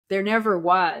there never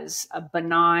was a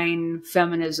benign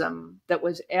feminism that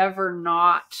was ever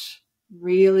not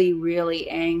really, really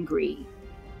angry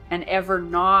and ever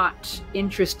not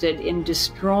interested in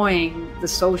destroying the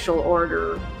social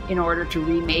order in order to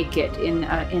remake it in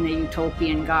a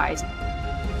utopian guise.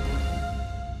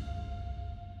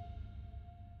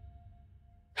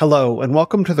 Hello, and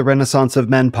welcome to the Renaissance of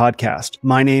Men podcast.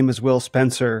 My name is Will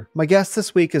Spencer. My guest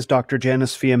this week is Dr.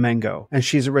 Janice Fiamengo, and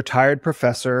she's a retired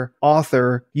professor,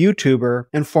 author, YouTuber,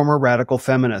 and former radical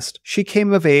feminist. She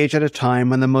came of age at a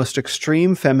time when the most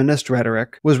extreme feminist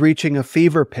rhetoric was reaching a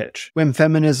fever pitch, when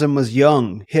feminism was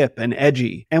young, hip, and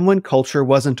edgy, and when culture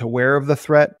wasn't aware of the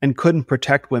threat and couldn't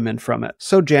protect women from it.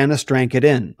 So Janice drank it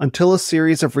in, until a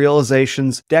series of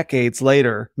realizations decades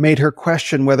later made her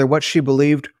question whether what she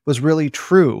believed was really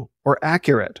true or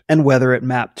accurate, and whether it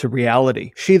mapped to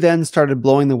reality. She then started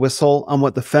blowing the whistle on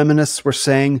what the feminists were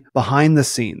saying behind the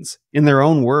scenes, in their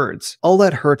own words. I'll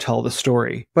let her tell the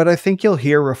story, but I think you'll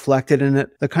hear reflected in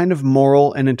it the kind of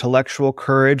moral and intellectual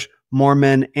courage more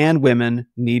men and women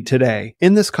need today.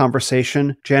 In this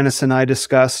conversation, Janice and I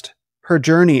discussed her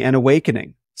journey and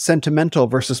awakening, sentimental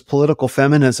versus political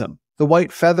feminism, the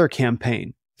White Feather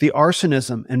campaign, the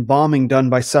arsonism and bombing done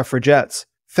by suffragettes,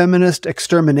 Feminist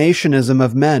Extermination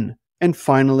of Men, and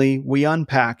finally, we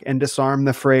unpack and disarm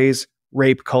the phrase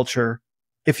rape culture.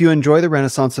 If you enjoy the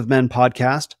Renaissance of Men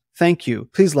podcast, thank you.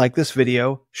 Please like this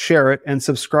video, share it, and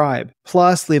subscribe.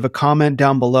 Plus, leave a comment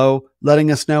down below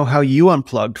letting us know how you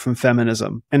unplugged from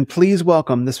feminism. And please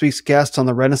welcome this week's guest on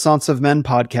the Renaissance of Men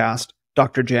podcast,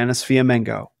 Dr. Janice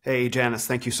Fiamengo. Hey, Janice,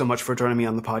 thank you so much for joining me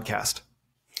on the podcast.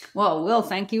 Well, Will,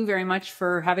 thank you very much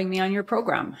for having me on your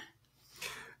program.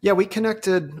 Yeah, we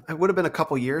connected, it would have been a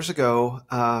couple years ago,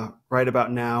 right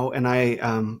about now.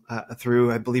 And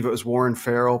through, I believe it was Warren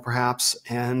Farrell, perhaps.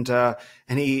 And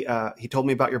he told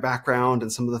me about your background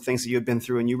and some of the things that you had been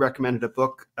through. And you recommended a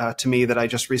book to me that I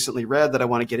just recently read that I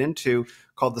want to get into,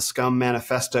 called The Scum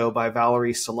Manifesto by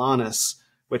Valerie Solanas,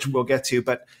 which we'll get to.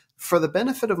 But for the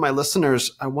benefit of my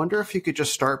listeners, I wonder if you could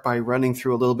just start by running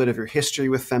through a little bit of your history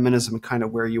with feminism and kind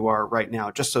of where you are right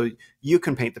now, just so you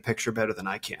can paint the picture better than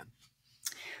I can.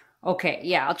 Okay,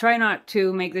 yeah, I'll try not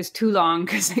to make this too long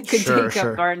because it could take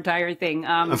up our entire thing.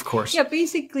 Of course. Yeah,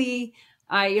 basically,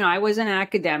 I was an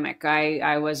academic.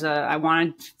 I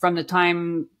wanted from the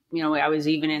time, I was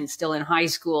still in high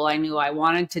school, I knew I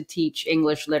wanted to teach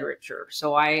English literature.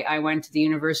 So I went to the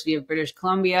University of British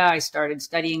Columbia. I started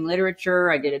studying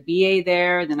literature. I did a BA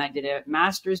there. Then I did a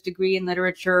master's degree in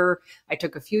literature. I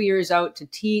took a few years out to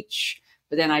teach,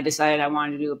 but then I decided I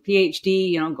wanted to do a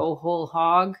PhD, go whole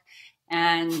hog.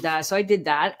 And so I did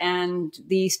that. And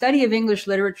the study of English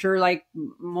literature, like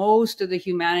most of the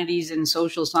humanities and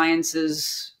social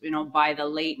sciences, by the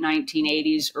late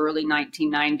 1980s, early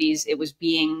 1990s, it was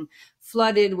being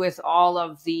flooded with all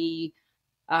of the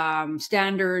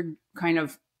standard kind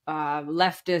of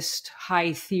leftist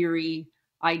high theory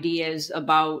ideas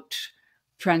about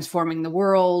transforming the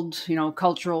world,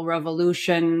 cultural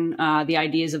revolution, the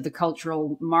ideas of the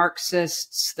cultural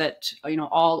Marxists that,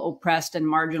 all oppressed and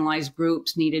marginalized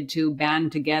groups needed to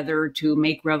band together to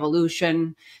make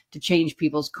revolution, to change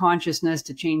people's consciousness,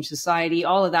 to change society.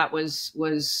 All of that was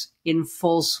in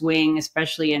full swing,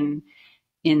 especially in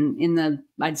the,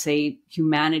 I'd say,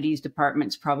 humanities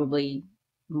departments, probably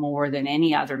more than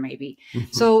any other, maybe.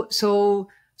 Mm-hmm.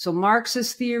 So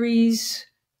Marxist theories,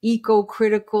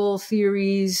 eco-critical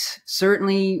theories,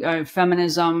 certainly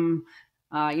feminism,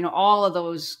 all of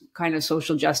those kind of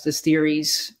social justice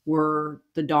theories were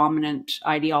the dominant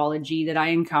ideology that I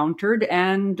encountered.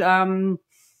 And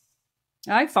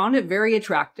I found it very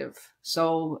attractive.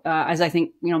 So as I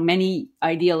think, many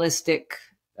idealistic,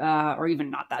 or even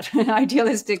not that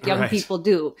idealistic young people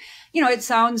do, it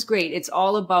sounds great. It's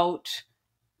all about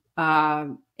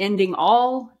ending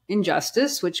all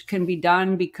injustice, which can be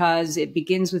done because it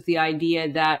begins with the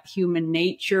idea that human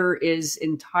nature is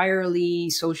entirely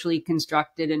socially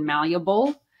constructed and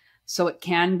malleable. So it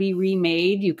can be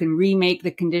remade. You can remake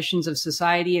the conditions of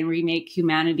society and remake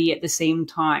humanity at the same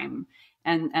time.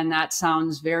 And that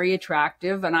sounds very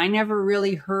attractive. And I never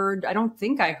really heard, I don't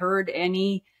think I heard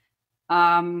any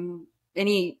arguments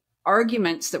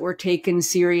that were taken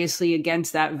seriously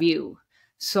against that view.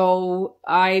 So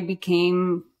I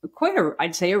became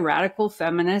I'd say a radical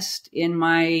feminist in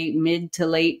my mid to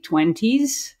late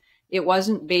 20s. It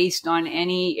wasn't based on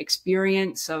any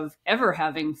experience of ever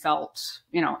having felt,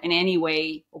 in any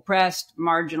way oppressed,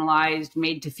 marginalized,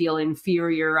 made to feel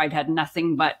inferior. I'd had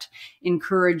nothing but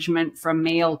encouragement from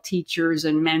male teachers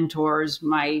and mentors.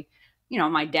 My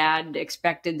dad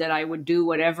expected that I would do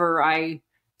whatever I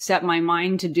set my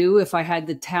mind to do if I had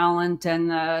the talent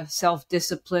and the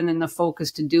self-discipline and the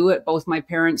focus to do it. Both my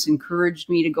parents encouraged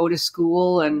me to go to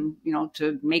school and, you know,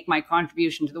 to make my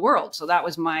contribution to the world. So that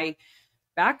was my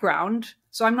background.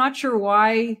 So I'm not sure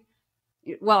why.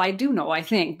 Well, I do know, I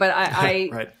think, but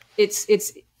Right.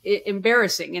 It's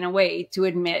embarrassing in a way to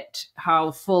admit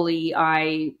how fully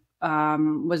I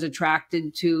was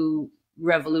attracted to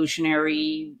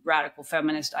revolutionary radical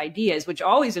feminist ideas, which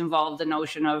always involved the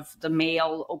notion of the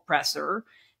male oppressor,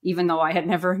 even though I had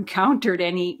never encountered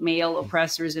any male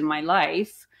oppressors in my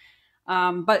life.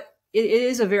 But it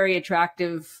is a very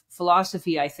attractive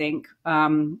philosophy, I think,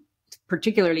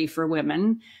 particularly for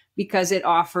women, because it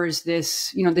offers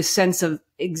this, you know, this sense of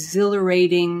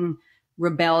exhilarating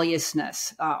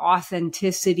rebelliousness,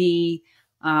 authenticity,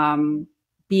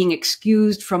 being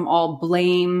excused from all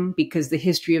blame, because the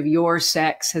history of your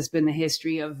sex has been the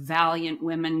history of valiant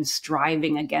women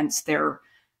striving against their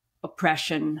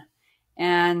oppression.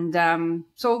 And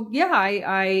so, yeah,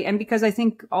 and because I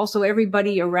think also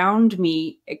everybody around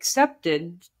me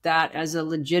accepted that as a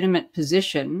legitimate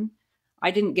position,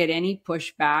 I didn't get any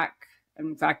pushback.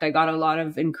 In fact, I got a lot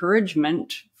of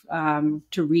encouragement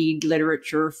to read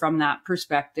literature from that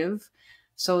perspective.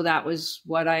 So that was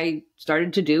what I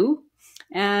started to do.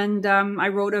 And I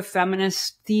wrote a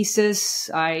feminist thesis.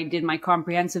 I did my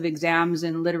comprehensive exams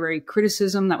in literary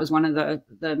criticism. That was one of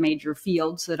the major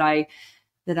fields that I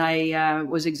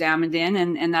was examined in.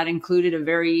 And that included a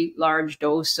very large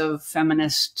dose of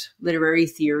feminist literary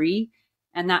theory.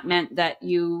 And that meant that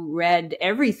you read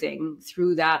everything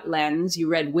through that lens. You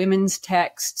read women's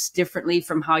texts differently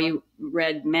from how you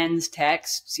read men's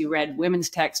texts. You read women's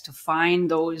texts to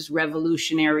find those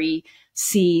revolutionary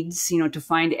seeds, you know, to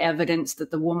find evidence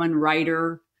that the woman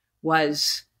writer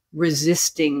was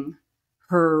resisting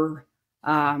her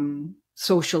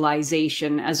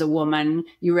socialization as a woman.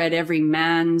 You read every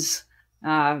man's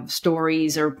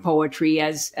stories or poetry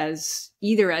as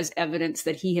either as evidence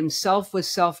that he himself was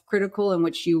self-critical, in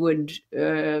which you would,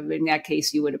 in that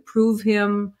case, you would approve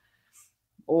him,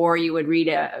 or you would read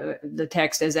the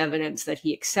text as evidence that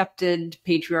he accepted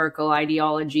patriarchal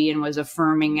ideology and was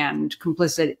affirming and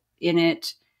complicit in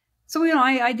it. So, you know,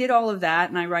 I did all of that,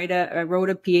 and I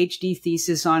wrote a PhD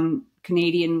thesis on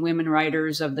Canadian women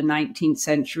writers of the 19th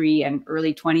century and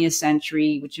early 20th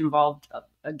century, which involved,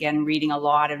 again, reading a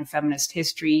lot in feminist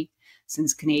history,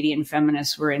 since Canadian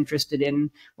feminists were interested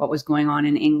in what was going on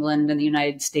in England and the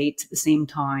United States at the same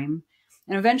time.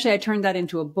 And eventually I turned that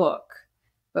into a book.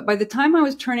 But by the time I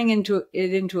was turning it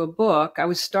into a book, I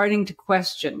was starting to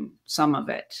question some of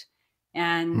it.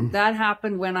 And that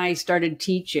happened when I started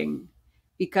teaching,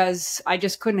 because I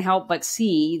just couldn't help but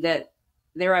see that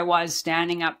there I was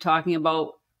standing up talking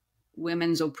about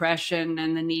women's oppression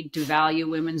and the need to value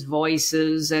women's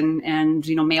voices and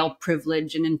you know, male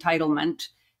privilege and entitlement.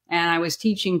 And I was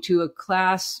teaching to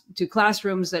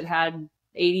classrooms that had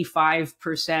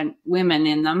 85% women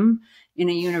in them, in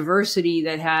a university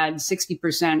that had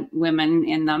 60% women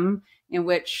in them, in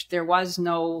which there was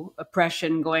no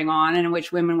oppression going on, and in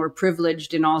which women were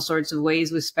privileged in all sorts of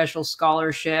ways, with special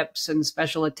scholarships and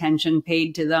special attention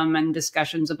paid to them, and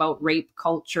discussions about rape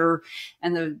culture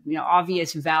and the, you know,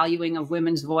 obvious valuing of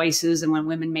women's voices. And when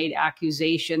women made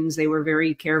accusations, they were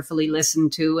very carefully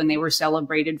listened to, and they were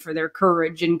celebrated for their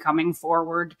courage in coming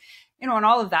forward, you know, and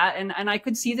all of that. And I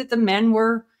could see that the men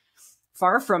were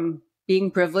far from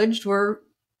being privileged,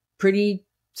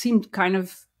 seemed kind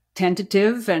of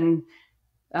tentative, and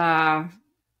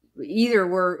either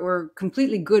were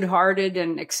completely good-hearted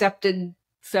and accepted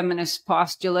feminist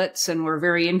postulates and were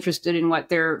very interested in what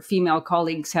their female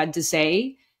colleagues had to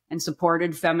say and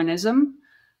supported feminism,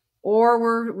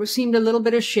 or seemed a little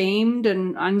bit ashamed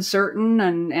and uncertain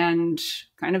and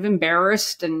kind of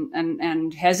embarrassed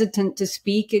and hesitant to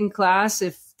speak in class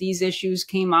if these issues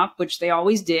came up, which they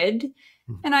always did.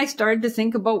 And I started to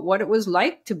think about what it was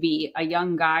like to be a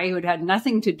young guy who had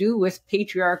nothing to do with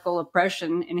patriarchal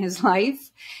oppression in his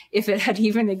life, if it had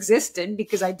even existed,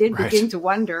 because I did begin to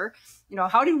wonder, you know,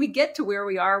 how did we get to where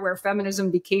we are, where feminism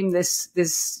became this,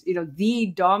 you know, the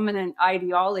dominant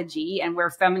ideology, and where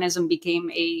feminism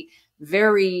became a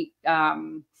very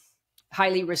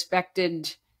highly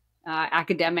respected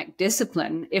academic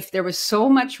discipline, if there was so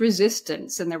much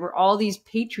resistance and there were all these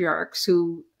patriarchs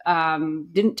who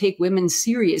didn't take women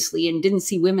seriously and didn't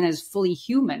see women as fully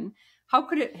human. How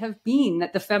could it have been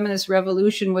that the feminist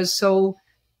revolution was so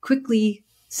quickly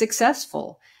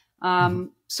successful?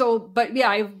 But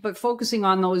focusing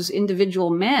on those individual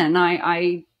men,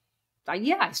 I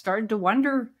started to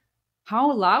wonder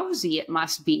how lousy it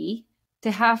must be to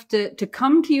have to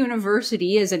come to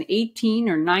university as an 18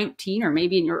 or 19, or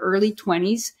maybe in your early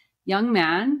 20s, young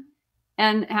man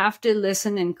and have to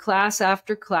listen in class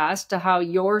after class to how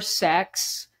your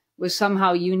sex was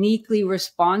somehow uniquely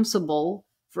responsible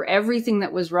for everything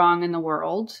that was wrong in the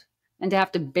world, and to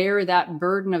have to bear that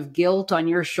burden of guilt on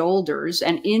your shoulders,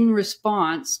 and in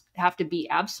response have to be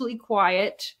absolutely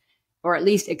quiet, or at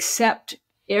least accept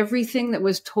everything that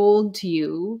was told to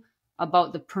you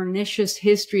about the pernicious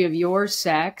history of your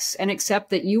sex, and accept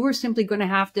that you were simply going to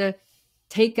have to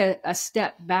take a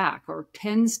step back or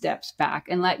 10 steps back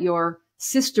and let your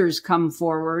sisters come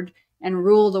forward and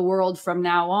rule the world from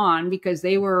now on, because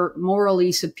they were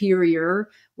morally superior,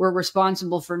 were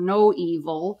responsible for no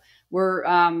evil, were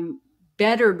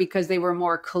better because they were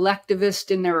more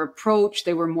collectivist in their approach,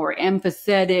 they were more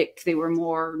empathetic, they were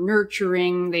more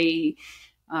nurturing, they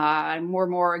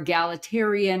more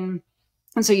egalitarian.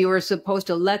 And so you were supposed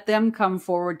to let them come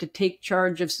forward to take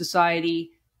charge of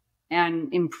society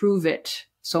and improve it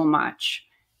so much.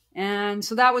 And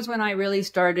so that was when I really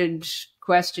started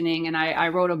questioning, and I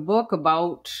wrote a book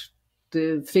about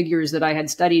the figures that I had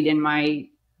studied in my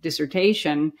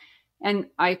dissertation. And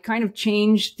I kind of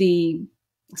changed the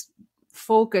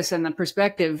focus and the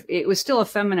perspective. It was still a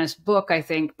feminist book, I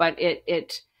think, but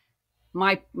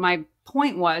my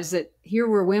point was that here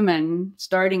were women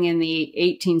starting in the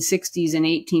 1860s and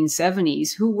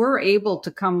 1870s who were able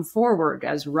to come forward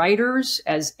as writers,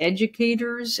 as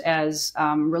educators, as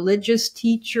religious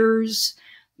teachers.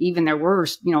 Even there were,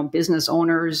 business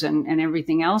owners and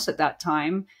everything else at that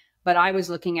time. But I was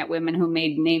looking at women who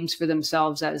made names for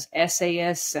themselves as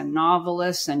essayists and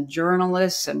novelists and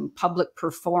journalists and public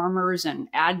performers and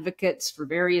advocates for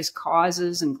various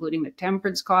causes, including the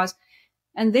temperance cause.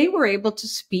 And they were able to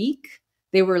speak,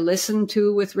 they were listened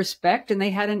to with respect, and they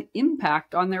had an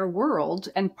impact on their world.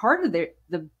 And part of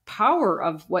the power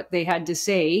of what they had to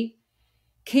say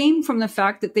came from the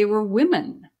fact that they were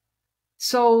women.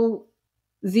 So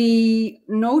the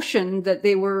notion that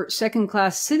they were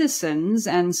second-class citizens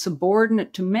and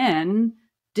subordinate to men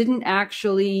didn't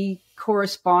actually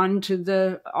correspond to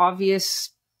the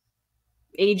obvious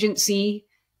agency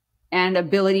and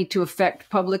ability to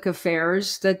affect public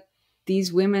affairs that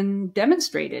these women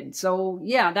demonstrated. So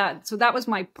yeah, that was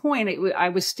my point. I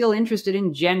was still interested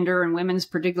in gender and women's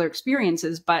particular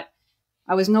experiences, but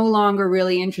I was no longer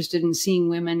really interested in seeing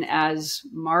women as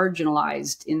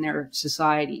marginalized in their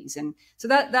societies. And so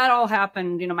that all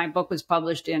happened. My book was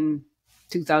published in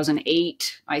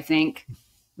 2008, I think. It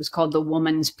was called The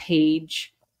Woman's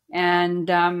Page. And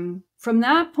from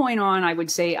that point on, I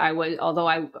would say although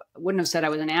I wouldn't have said I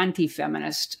was an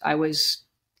anti-feminist, I was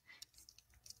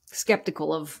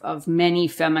skeptical of many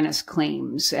feminist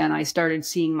claims. And I started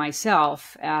seeing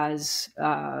myself as,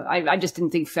 I just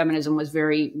didn't think feminism was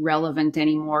very relevant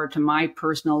anymore to my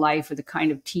personal life or the kind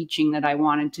of teaching that I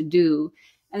wanted to do.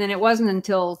 And then it wasn't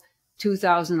until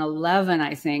 2011,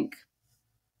 I think,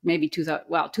 maybe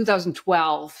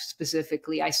 2012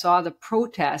 specifically, I saw the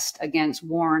protest against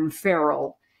Warren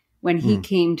Farrell when he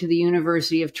came to the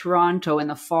University of Toronto in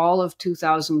the fall of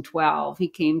 2012. He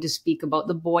came to speak about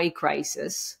the boy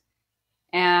crisis.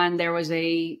 And there was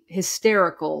a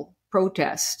hysterical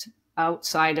protest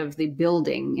outside of the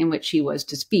building in which he was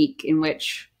to speak, in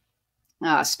which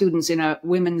students in a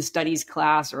women's studies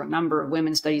class, or a number of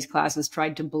women's studies classes,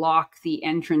 tried to block the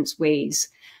entrance ways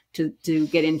to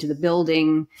get into the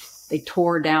building. They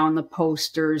tore down the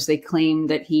posters. They claimed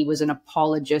that he was an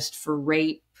apologist for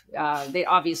rape. They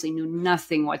obviously knew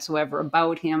nothing whatsoever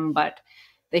about him, but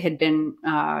they had been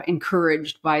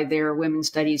encouraged by their women's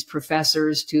studies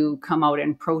professors to come out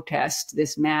and protest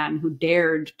this man who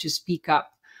dared to speak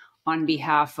up on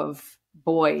behalf of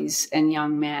boys and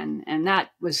young men. And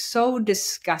that was so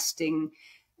disgusting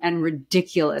and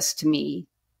ridiculous to me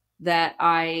that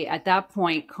I, at that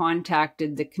point,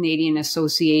 contacted the Canadian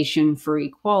Association for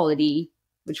Equality,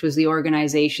 which was the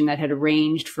organization that had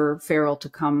arranged for Farrell to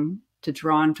come to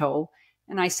Toronto.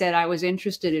 And I said I was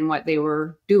interested in what they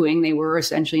were doing. They were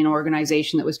essentially an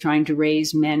organization that was trying to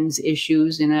raise men's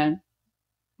issues in a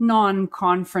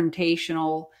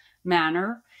non-confrontational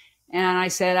manner. And I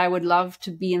said I would love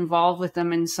to be involved with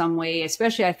them in some way,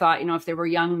 especially I thought, if there were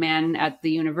young men at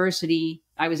the university,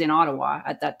 I was in Ottawa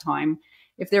at that time,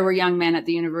 if there were young men at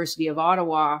the University of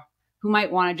Ottawa who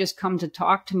might want to just come to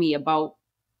talk to me about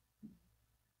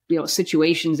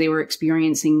situations they were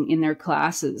experiencing in their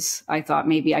classes, I thought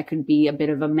maybe I could be a bit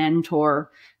of a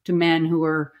mentor to men who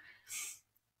were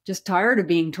just tired of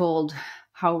being told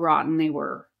how rotten they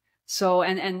were. So,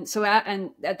 and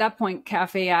at that point,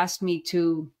 Cafe asked me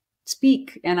to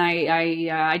speak, and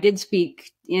I did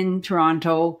speak in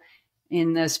Toronto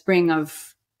in the spring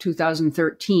of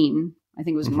 2013. I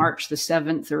think it was March the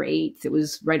 7th or 8th. It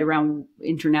was right around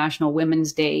International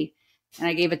Women's Day. And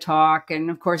I gave a talk, and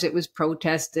of course it was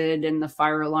protested, and the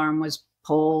fire alarm was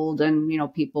pulled, and, you know,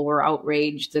 people were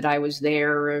outraged that I was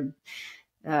there,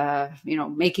 you know,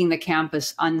 making the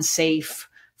campus unsafe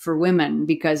for women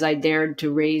because I dared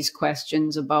to raise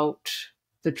questions about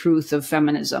the truth of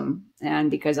feminism,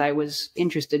 and because I was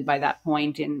interested by that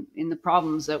point in the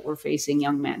problems that were facing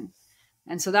young men.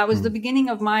 And so that was the beginning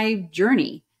of my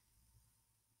journey.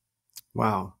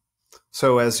 Wow.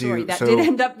 So Sorry, that did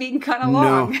end up being kind of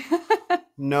long.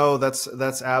 No, that's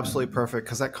absolutely perfect,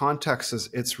 because that context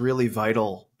it's really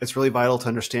vital. It's really vital to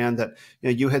understand that, you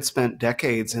know, you had spent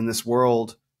decades in this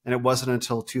world, and it wasn't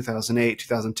until 2008,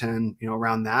 2010, you know,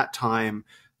 around that time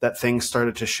that things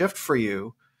started to shift for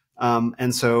you.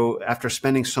 And so after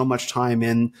spending so much time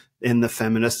in the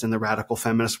feminist and the radical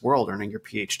feminist world, earning your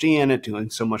PhD in it, doing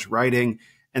so much writing,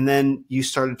 and then you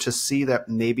started to see that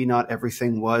maybe not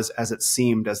everything was as it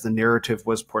seemed, as the narrative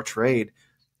was portrayed.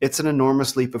 It's an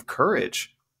enormous leap of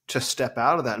courage to step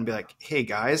out of that and be like, hey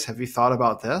guys, have you thought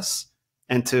about this?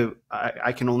 And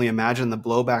I can only imagine the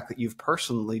blowback that you've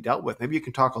personally dealt with. Maybe you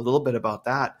can talk a little bit about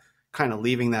that, kind of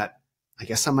leaving that, I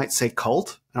guess I might say,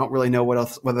 cult. I don't really know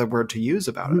what other word to use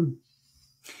about it.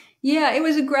 Yeah, it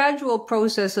was a gradual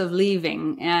process of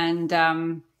leaving.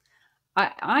 And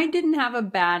I didn't have a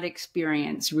bad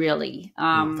experience, really.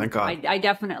 Thank God. I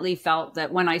definitely felt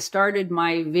that when I started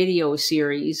my video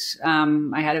series,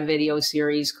 I had a video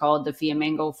series called The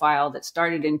Fiamengo File that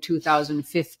started in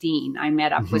 2015. I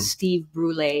met up with Steve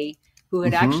Brule, who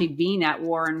had actually been at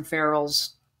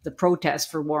the protest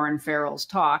for Warren Farrell's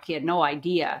talk. He had no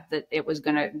idea that it was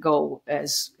going to go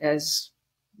as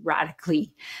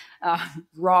radically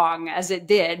wrong as it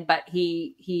did, but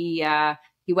he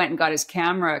went and got his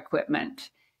camera equipment,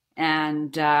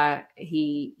 and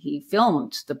he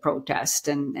filmed the protest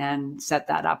and set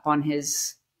that up on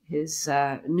his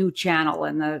new channel,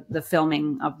 and the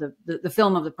filming of the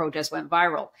film of the protest went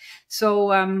viral.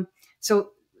 So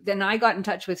then I got in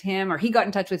touch with him, or he got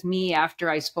in touch with me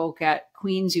after I spoke at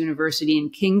Queen's University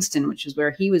in Kingston, which is where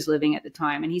he was living at the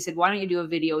time. And he said, why don't you do a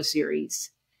video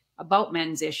series about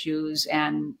men's issues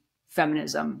and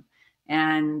feminism?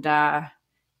 And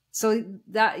so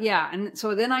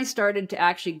then I started to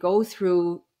actually go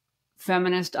through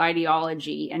feminist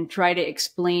ideology and try to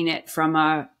explain it from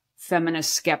a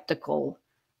feminist skeptical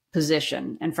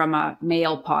position and from a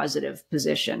male positive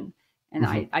position. And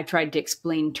I tried to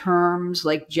explain terms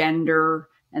like gender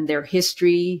and their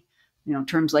history, you know,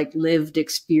 terms like lived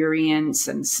experience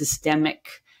and systemic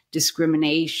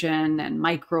discrimination and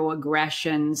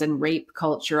microaggressions and rape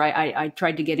culture. I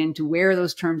tried to get into where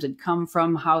those terms had come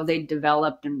from, how they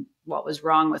developed, and what was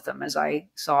wrong with them as I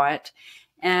saw it.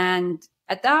 And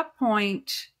at that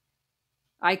point,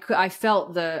 I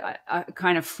felt the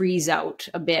kind of freeze out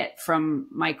a bit from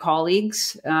my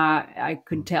colleagues. I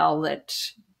could tell that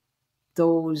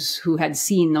those who had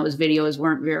seen those videos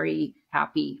weren't very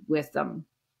happy with them.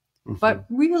 But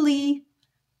really,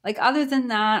 like, other than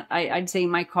that, I'd say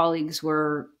my colleagues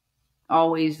were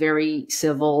always very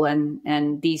civil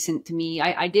and decent to me.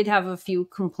 I did have a few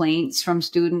complaints from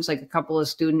students, like a couple of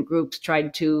student groups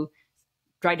tried to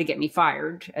get me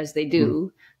fired, as they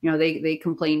do. You know, they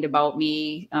complained about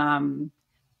me.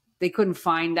 They couldn't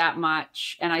find that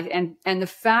much. And the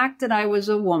fact that I was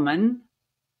a woman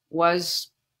was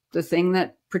the thing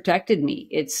that protected me.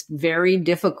 It's very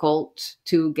difficult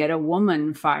to get a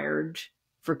woman fired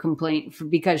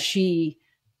because she,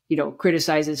 you know,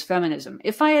 criticizes feminism.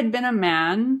 If I had been a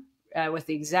man with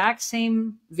the exact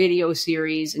same video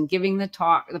series and giving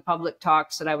the public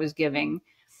talks that I was giving,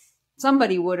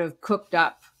 somebody would have cooked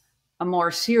up a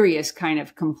more serious kind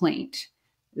of complaint.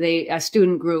 A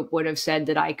student group would have said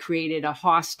that I created a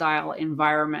hostile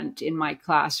environment in my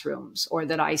classrooms, or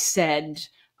that I said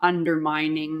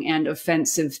undermining and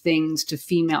offensive things to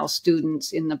female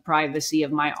students in the privacy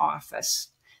of my office.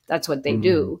 That's what they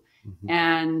do.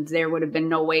 And there would have been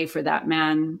no way for that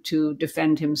man to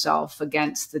defend himself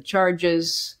against the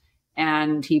charges.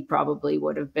 And he probably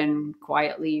would have been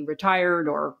quietly retired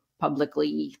or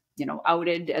publicly, you know,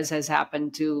 outed, as has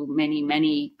happened to many,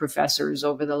 many professors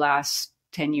over the last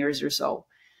 10 years or so.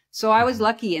 So I was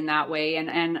lucky in that way.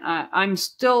 And I'm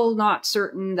still not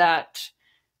certain that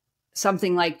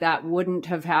something like that wouldn't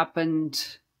have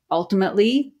happened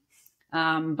ultimately.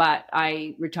 But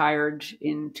I retired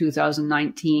in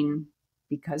 2019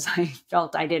 because I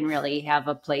felt I didn't really have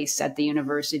a place at the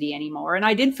university anymore. And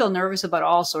I did feel nervous about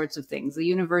all sorts of things. The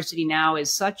university now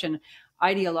is such an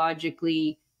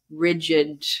ideologically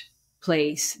rigid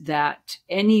place that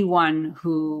anyone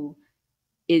who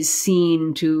is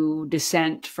seen to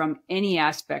dissent from any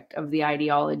aspect of the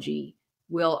ideology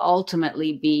will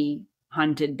ultimately be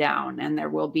hunted down, and there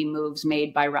will be moves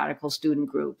made by radical student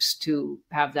groups to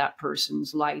have that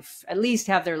person's life, at least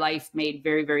have their life made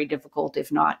very, very difficult,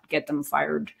 if not get them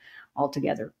fired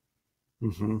altogether.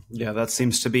 Mm-hmm. Yeah, that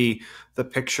seems to be the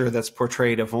picture that's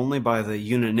portrayed of only by the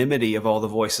unanimity of all the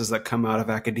voices that come out of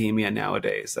academia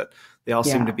nowadays, that they all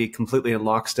seem to be completely in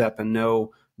lockstep and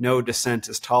no dissent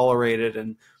is tolerated,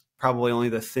 and probably only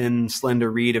the thin,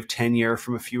 slender reed of tenure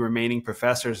from a few remaining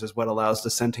professors is what allows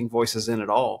dissenting voices in at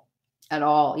all. At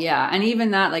all, yeah. And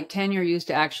even that, like, tenure used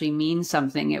to actually mean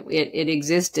something. It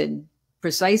existed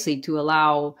precisely to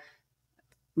allow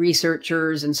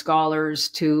researchers and scholars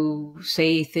to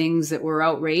say things that were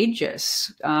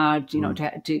outrageous,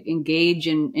 to engage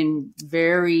in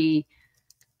very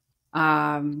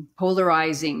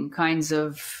polarizing kinds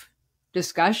of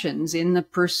discussions in the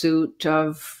pursuit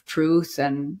of truth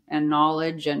and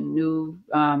knowledge and new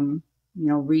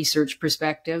research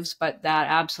perspectives. But that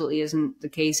absolutely isn't the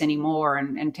case anymore,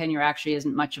 and tenure actually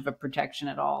isn't much of a protection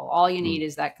at all. All you need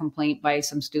is that complaint by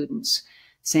some students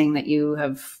saying that you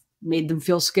have made them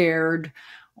feel scared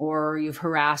or you've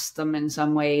harassed them in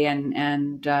some way,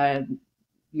 and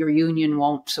your union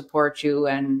won't support you,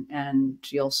 and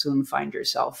you'll soon find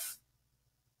yourself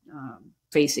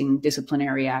facing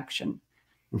disciplinary action.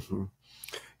 Mm-hmm.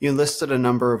 You listed a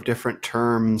number of different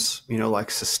terms,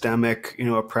 like systemic,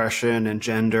 oppression and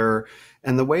gender.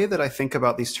 And the way that I think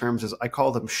about these terms is I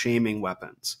call them shaming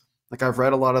weapons. Like, I've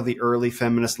read a lot of the early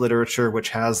feminist literature, which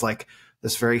has like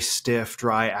this very stiff,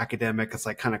 dry academic. It's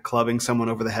like kind of clubbing someone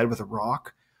over the head with a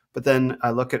rock. But then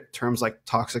I look at terms like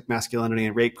toxic masculinity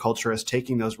and rape culture as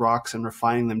taking those rocks and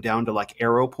refining them down to like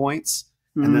arrow points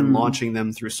and then launching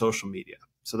them through social media.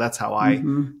 So that's how I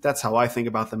think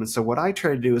about them. And so what I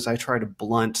try to do is I try to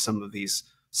blunt some of these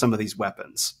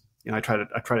weapons. I try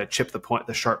to chip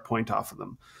the sharp point off of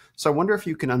them. So I wonder if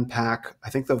you can unpack, I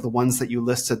think of the ones that you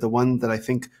listed, the one that I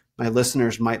think my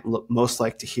listeners might most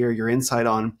like to hear your insight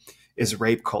on is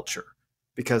rape culture,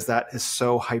 because that is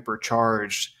so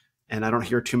hypercharged and I don't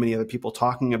hear too many other people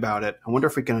talking about it. I wonder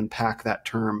if we can unpack that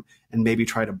term and maybe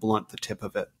try to blunt the tip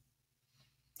of it.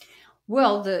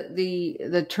 Well,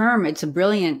 the term, it's a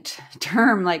brilliant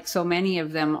term, like so many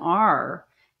of them are.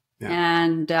 Yeah.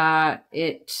 And I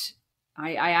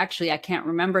can't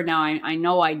remember now. I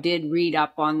know I did read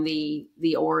up on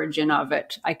the origin of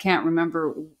it. I can't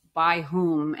remember by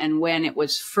whom and when it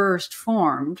was first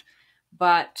formed,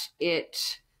 but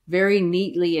it very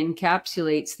neatly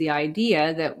encapsulates the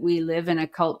idea that we live in a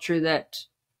culture that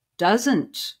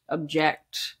doesn't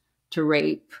object to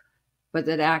rape, but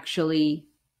that actually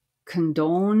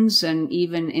condones and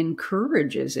even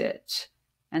encourages it.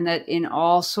 And that in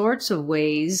all sorts of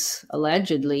ways,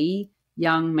 allegedly,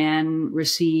 young men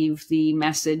receive the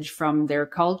message from their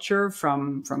culture,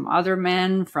 from other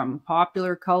men, from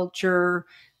popular culture,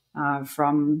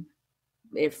 from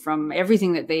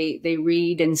everything that they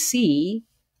read and see,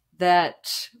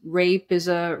 that rape is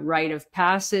a rite of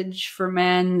passage for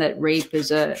men, that rape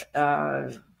is an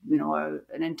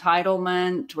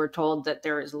entitlement. We're told that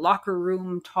there is locker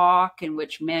room talk in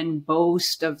which men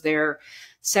boast of their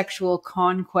sexual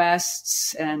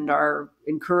conquests and are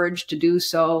encouraged to do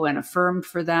so and affirmed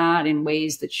for that in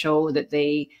ways that show that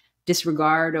they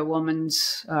disregard a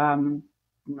woman's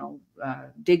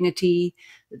dignity,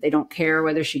 that they don't care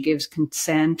whether she gives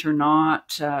consent or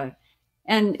not.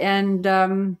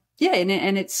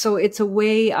 It's a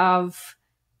way of,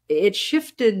 it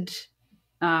shifted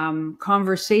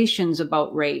conversations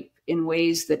about rape in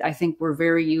ways that I think were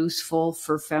very useful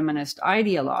for feminist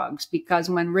ideologues, because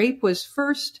when rape was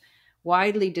first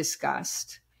widely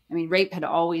discussed, I mean, rape had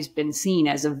always been seen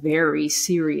as a very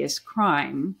serious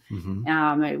crime.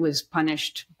 Mm-hmm. It was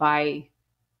punished by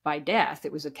death.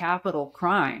 It was a capital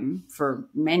crime for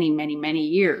many, many, many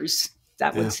years.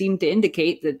 That would seem to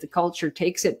indicate that the culture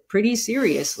takes it pretty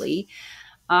seriously.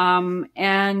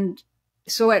 And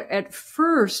so at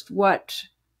first, what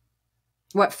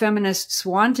feminists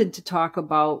wanted to talk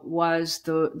about was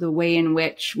the way in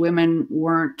which women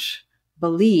weren't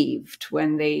believed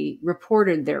when they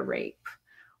reported their rape,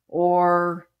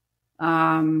 or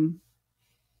the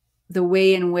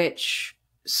way in which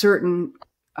certain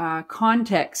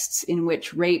contexts in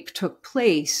which rape took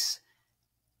place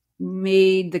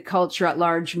made the culture at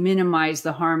large minimize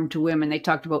the harm to women. They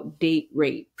talked about date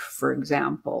rape, for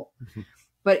example. Mm-hmm.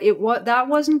 But that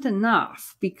wasn't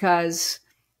enough, because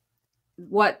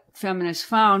what feminists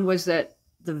found was that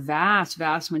the vast,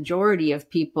 vast majority of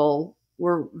people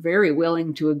were very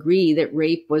willing to agree that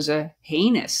rape was a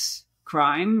heinous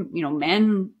crime, you know,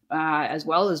 men as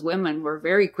well as women were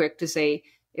very quick to say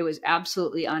it was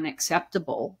absolutely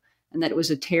unacceptable and that it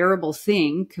was a terrible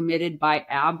thing committed by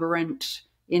aberrant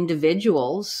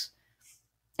individuals.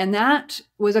 And that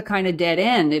was a kind of dead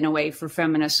end in a way for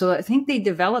feminists. So I think they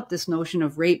developed this notion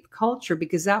of rape culture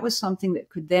because that was something that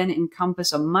could then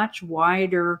encompass a much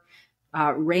wider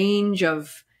range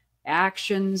of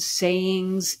actions,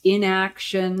 sayings,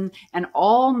 inaction, and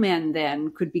all men then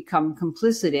could become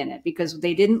complicit in it because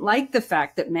they didn't like the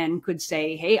fact that men could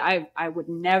say, hey, I would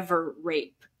never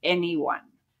rape anyone.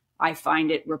 I find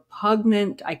it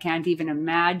repugnant. I can't even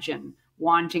imagine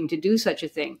wanting to do such a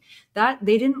thing. That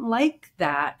they didn't like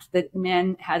that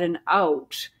men had an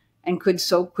out and could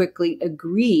so quickly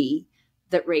agree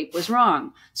that rape was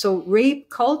wrong. So rape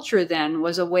culture then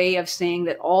was a way of saying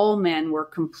that all men were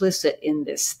complicit in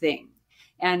this thing.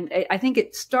 And I think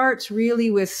it starts really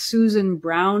with Susan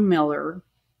Brownmiller.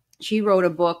 She wrote a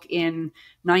book in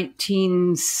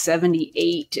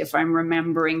 1978, if I'm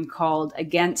remembering, called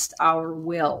Against Our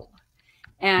Will.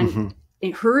 And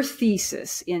her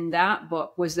thesis in that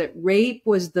book was that rape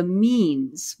was the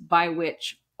means by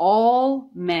which all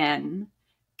men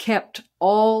kept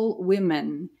all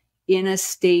women in a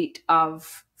state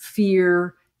of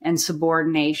fear and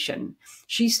subordination.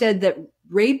 She said that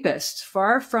rapists,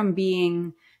 far from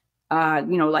being,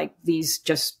 like these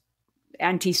just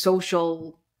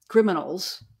antisocial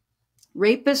criminals,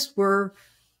 rapists were,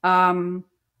 they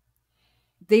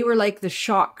were like the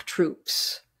shock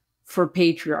troops for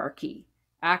patriarchy,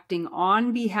 acting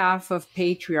on behalf of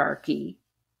patriarchy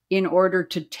in order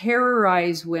to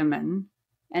terrorize women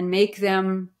and make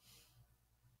them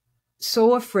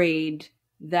so afraid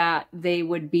that they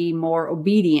would be more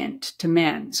obedient to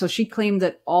men. So she claimed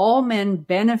that all men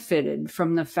benefited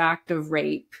from the fact of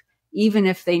rape, even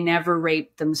if they never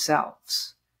raped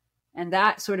themselves. And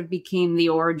that sort of became the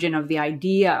origin of the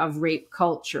idea of rape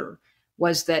culture,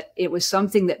 was that it was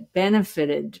something that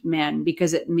benefited men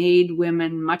because it made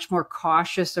women much more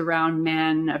cautious around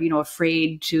men,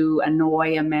 afraid to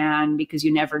annoy a man because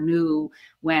you never knew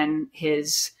when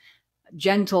his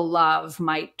gentle love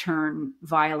might turn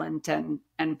violent and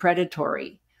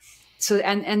predatory. So,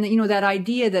 and that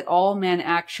idea that all men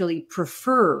actually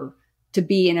prefer to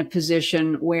be in a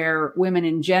position where women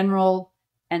in general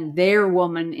and their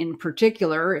woman in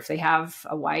particular, if they have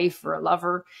a wife or a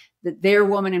lover, that their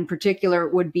woman in particular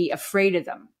would be afraid of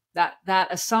them. That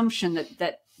assumption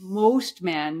that most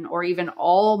men or even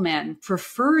all men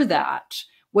prefer that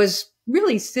was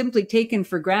really simply taken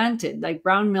for granted. Like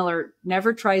Brownmiller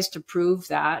never tries to prove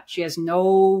that. She has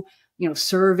no,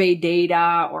 survey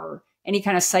data or any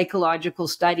kind of psychological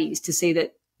studies to say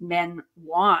that men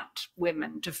want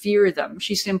women to fear them.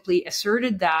 She simply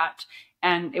asserted that,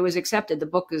 and it was accepted. The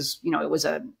book is, it was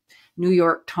a New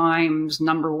York Times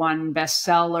 #1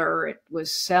 bestseller. It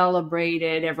was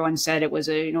celebrated. Everyone said it was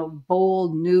a,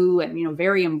 bold, new, and,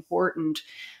 very important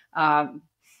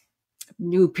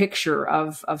new picture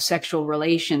of sexual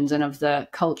relations and of the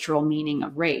cultural meaning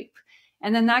of rape.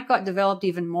 And then that got developed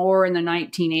even more in the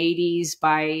 1980s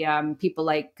by people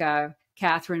like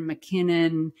Catherine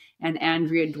McKinnon and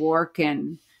Andrea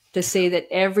Dworkin to say that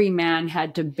every man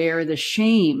had to bear the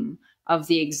shame of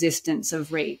the existence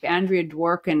of rape. Andrea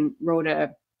Dworkin wrote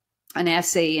an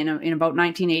essay in about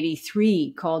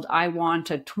 1983 called I Want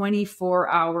a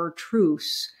 24-Hour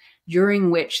Truce,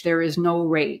 during which there is no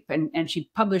rape. And she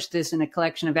published this in a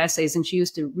collection of essays, and she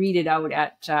used to read it out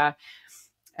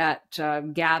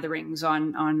at gatherings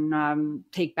on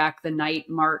Take Back the Night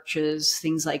marches,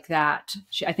 things like that.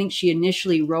 I think she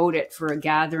initially wrote it for a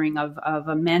gathering of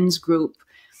a men's group,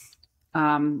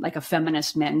 like a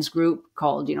feminist men's group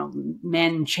called,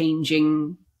 Men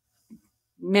Changing,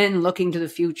 Men Looking to the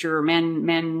Future,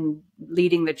 Men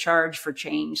Leading the Charge for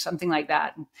Change, something like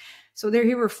that. So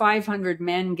here were 500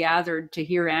 men gathered to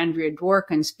hear Andrea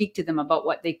Dworkin speak to them about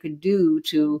what they could do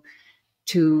to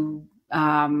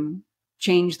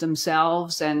change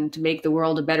themselves and to make the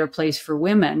world a better place for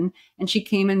women. And she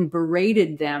came and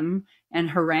berated them and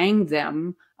harangued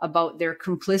them about their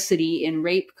complicity in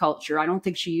rape culture. I don't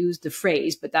think she used the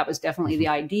phrase, but that was definitely the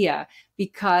idea,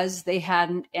 because they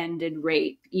hadn't ended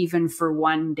rape even for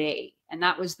one day. And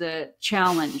that was the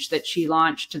challenge that she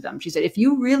launched to them. She said, if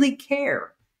you really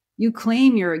care, you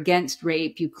claim you're against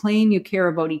rape, you claim you care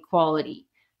about equality,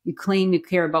 you claim you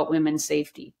care about women's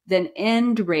safety, then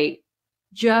end rape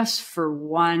just for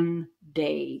one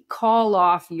day. Call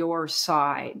off your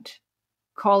side.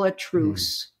 Call a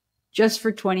truce just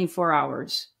for 24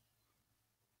 hours.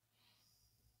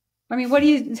 I mean, what do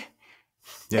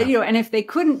you, and if they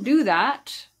couldn't do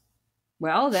that,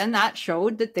 well, then that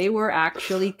showed that they were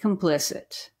actually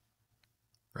complicit.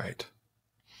 Right.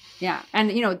 Yeah.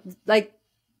 And, like,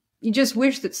 you just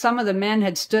wish that some of the men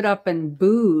had stood up and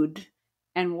booed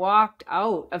and walked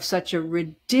out of such a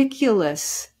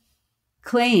ridiculous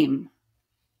claim.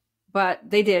 But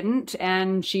they didn't,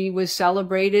 and she was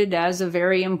celebrated as a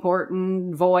very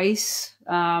important voice,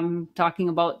 talking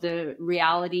about the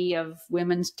reality of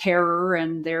women's terror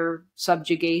and their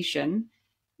subjugation.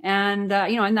 And,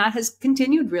 and that has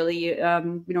continued, really.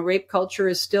 Rape culture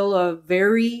is still a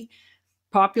very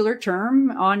popular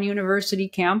term on university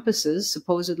campuses.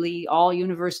 Supposedly all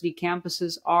university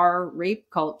campuses are rape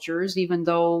cultures, even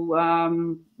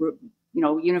though,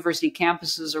 university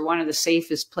campuses are one of the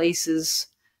safest places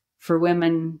for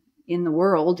women in the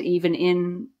world, even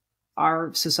in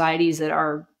our societies that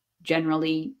are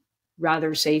generally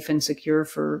rather safe and secure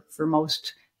for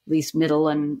most, at least middle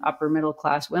and upper middle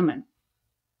class women.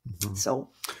 Mm-hmm. So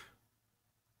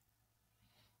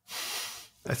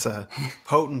that's a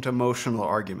potent emotional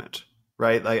argument,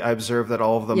 right? Like, I observe that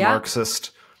all of the Marxist,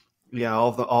 all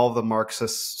of the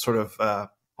Marxist sort of,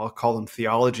 I'll call them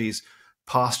theologies,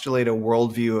 postulate a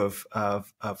worldview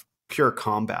of pure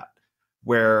combat,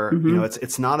 where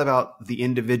it's not about the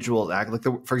individual act. Like,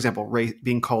 for example,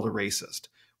 being called a racist.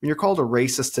 When you're called a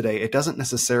racist today, it doesn't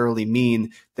necessarily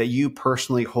mean that you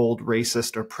personally hold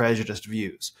racist or prejudiced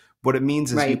views. What it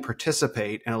means is you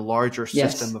participate in a larger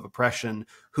system of oppression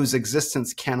whose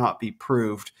existence cannot be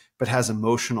proved, but has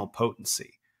emotional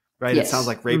potency, right? It sounds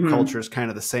like rape culture is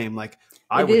kind of the same. Like,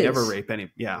 I would never rape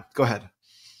any. Yeah, go ahead.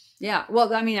 Yeah,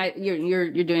 well, I mean,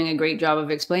 you're doing a great job of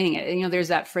explaining it. There's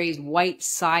that phrase, white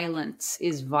silence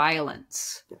is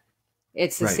violence.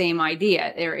 It's the same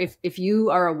idea. If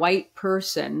you are a white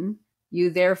person,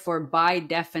 you therefore, by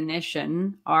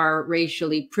definition, are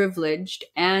racially privileged,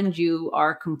 and you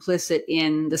are complicit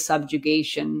in the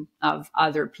subjugation of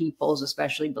other peoples,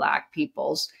 especially Black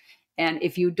peoples. And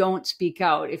if you don't speak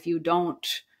out, if you don't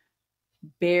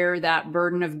bear that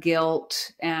burden of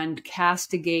guilt and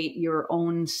castigate your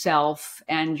own self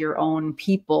and your own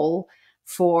people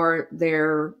for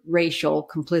their racial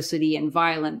complicity and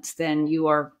violence, then you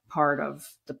are part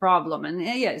of the problem. And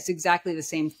it's exactly the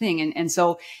same thing. And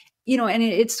so, and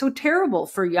it's so terrible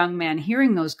for young men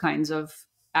hearing those kinds of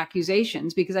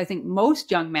accusations, because I think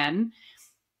most young men,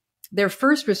 their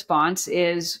first response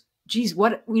is, geez,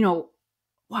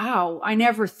 wow, I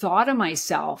never thought of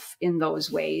myself in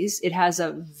those ways. It has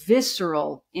a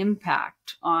visceral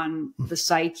impact on the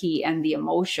psyche and the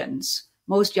emotions.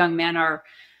 Most young men are,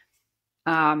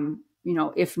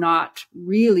 if not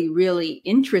really, really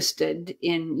interested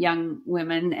in young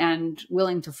women and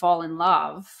willing to fall in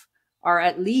love, are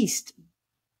at least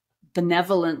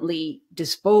benevolently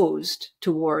disposed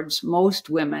towards most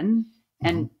women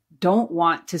and don't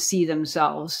want to see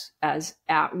themselves as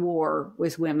at war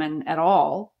with women at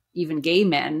all. Even gay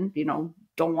men,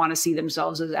 don't want to see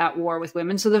themselves as at war with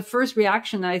women. So the first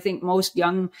reaction that I think most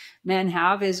young men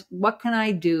have is, what can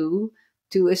I do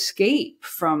to escape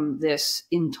from this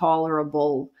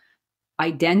intolerable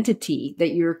identity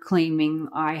that you're claiming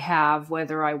I have,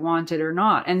 whether I want it or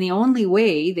not? And the only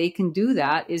way they can do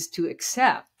that is to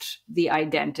accept the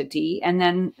identity and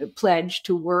then pledge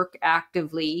to work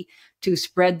actively to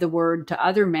spread the word to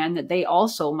other men that they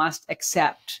also must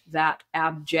accept that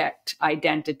abject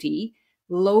identity,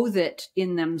 loathe it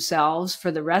in themselves for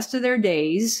the rest of their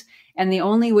days. And the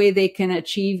only way they can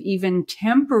achieve even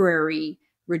temporary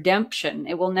redemption,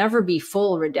 it will never be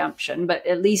full redemption, but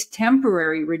at least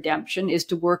temporary redemption, is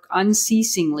to work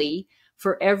unceasingly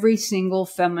for every single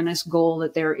feminist goal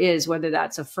that there is, whether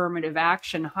that's affirmative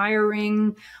action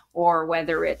hiring, or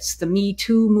whether it's the Me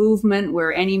Too movement,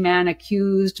 where any man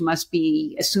accused must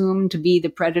be assumed to be the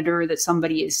predator that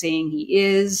somebody is saying he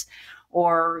is,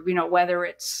 or, whether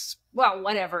it's, well,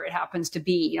 whatever it happens to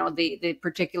be, the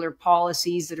particular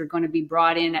policies that are going to be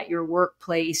brought in at your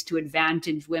workplace to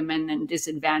advantage women and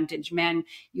disadvantage men.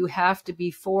 You have to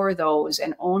be for those.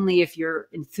 And only if you're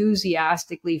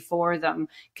enthusiastically for them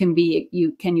can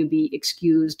you be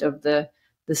excused of the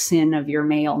sin of your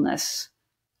maleness,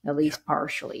 at least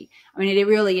partially. I mean, it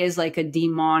really is like a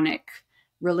demonic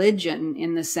religion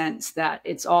in the sense that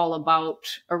it's all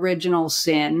about original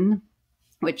sin,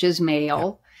 which is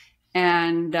male. Yeah.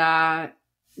 And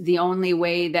the only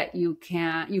way that you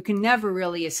can never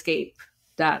really escape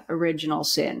that original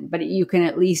sin, but you can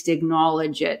at least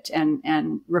acknowledge it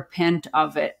and repent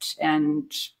of it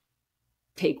and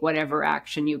take whatever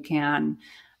action you can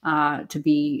to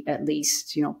be at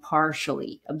least,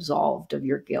 partially absolved of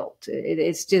your guilt.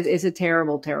 It's a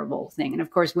terrible, terrible thing. And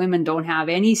of course, women don't have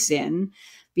any sin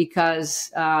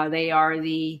because they are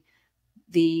the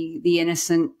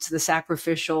innocent, the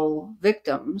sacrificial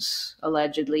victims,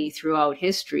 allegedly, throughout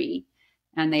history.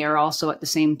 And they are also at the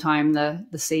same time the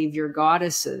savior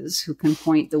goddesses who can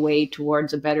point the way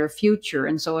towards a better future.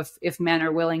 And so if men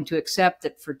are willing to accept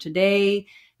that for today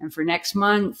and for next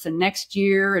month and next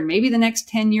year and maybe the next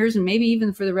 10 years and maybe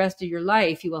even for the rest of your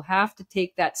life, you will have to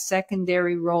take that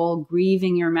secondary role,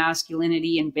 grieving your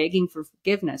masculinity and begging for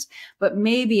forgiveness. But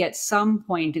maybe at some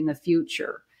point in the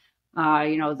future,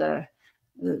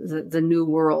 the new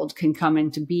world can come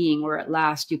into being where at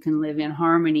last you can live in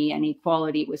harmony and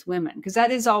equality with women. Because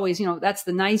that is always, that's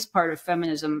the nice part of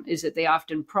feminism, is that they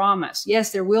often promise,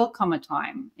 yes, there will come a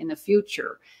time in the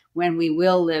future when we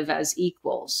will live as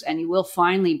equals and you will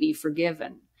finally be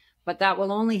forgiven. But that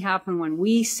will only happen when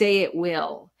we say it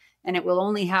will. And it will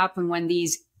only happen when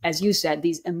these, as you said,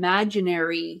 these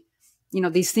imaginary,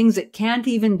 these things that can't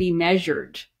even be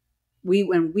measured,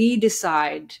 when we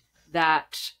decide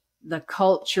that the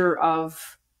culture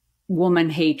of woman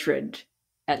hatred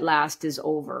at last is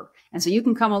over. And so you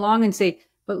can come along and say,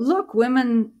 but look,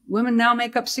 women now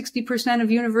make up 60%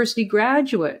 of university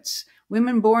graduates.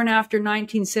 Women born after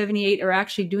 1978 are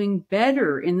actually doing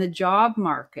better in the job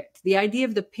market. The idea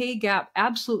of the pay gap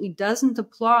absolutely doesn't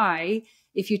apply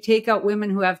if you take out women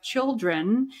who have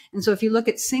children. And so if you look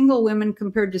at single women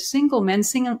compared to single men,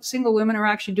 single women are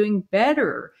actually doing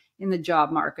better in the job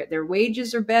market. Their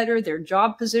wages are better, their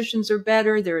job positions are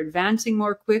better, they're advancing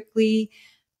more quickly.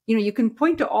 You can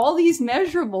point to all these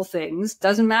measurable things,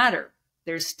 doesn't matter.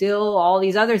 There's still all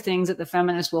these other things that the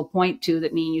feminists will point to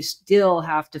that mean you still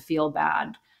have to feel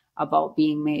bad about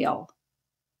being male.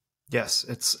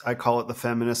 Yes, I call it the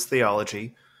feminist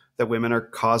theology, that women are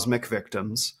cosmic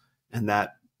victims and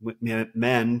that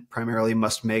men primarily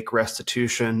must make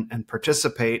restitution and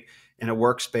participate in a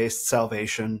works-based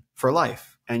salvation for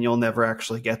life. And you'll never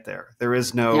actually get there. There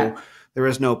is no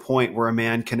point where a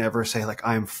man can ever say, like,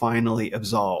 I'm finally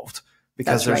absolved,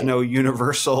 because there's no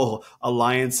universal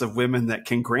alliance of women that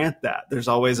can grant that. There's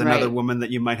always another woman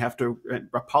that you might have to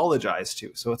apologize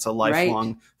to. So it's a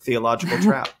lifelong theological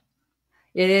trap.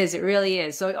 It is. It really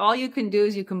is. So all you can do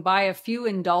is you can buy a few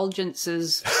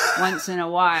indulgences once in a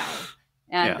while.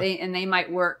 And they might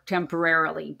work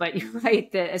temporarily, but you're right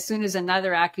that as soon as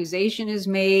another accusation is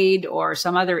made or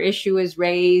some other issue is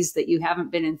raised that you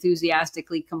haven't been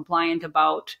enthusiastically compliant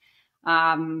about,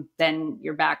 then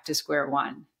you're back to square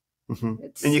one. Mm-hmm.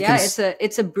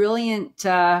 It's a brilliant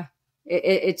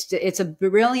it's a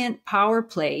brilliant power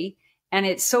play, and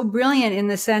it's so brilliant in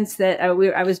the sense that I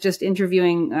was just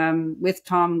interviewing with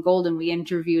Tom Golden. We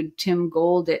interviewed Tim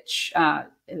Golditch,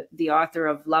 the author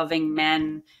of Loving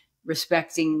Men,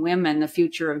 Respecting Women, the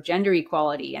Future of Gender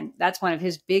Equality. And that's one of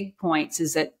his big points,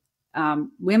 is that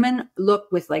women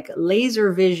look with like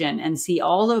laser vision and see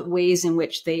all the ways in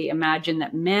which they imagine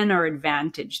that men are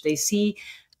advantaged. They see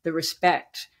the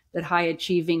respect that high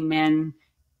achieving men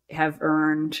have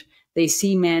earned. They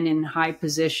see men in high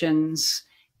positions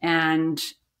and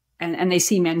they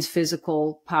see men's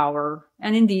physical power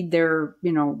and indeed their,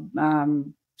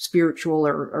 spiritual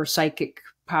or psychic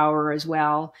power as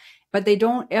well. But they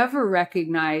don't ever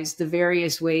recognize the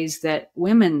various ways that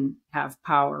women have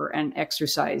power and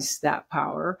exercise that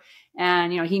power.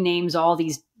 And, he names all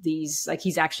these, like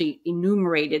he's actually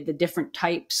enumerated the different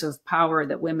types of power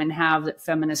that women have that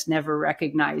feminists never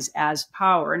recognize as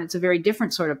power. And it's a very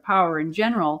different sort of power in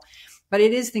general, but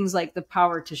it is things like the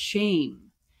power to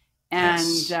shame. And,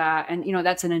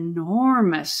 that's an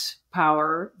enormous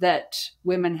power that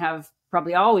women have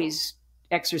probably always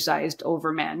exercised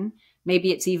over men.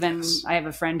 Maybe it's even, I have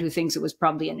a friend who thinks it was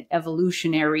probably an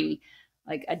evolutionary,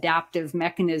 like adaptive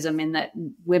mechanism in that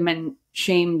women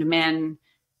shamed men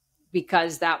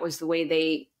because that was the way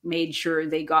they made sure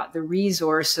they got the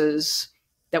resources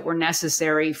that were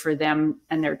necessary for them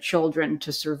and their children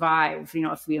to survive.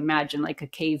 If we imagine like a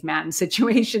caveman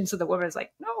situation, so the woman's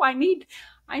like, no, I need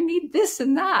this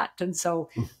and that. And so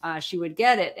she would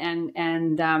get it.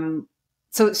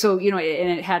 So and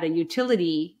it had a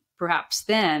utility perhaps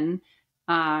then,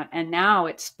 and now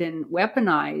it's been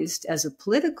weaponized as a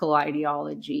political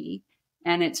ideology,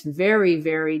 and it's very,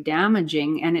 very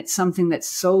damaging, and it's something that's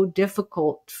so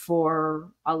difficult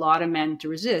for a lot of men to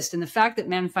resist. And the fact that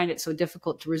men find it so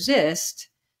difficult to resist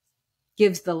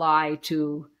gives the lie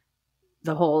to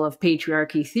the whole of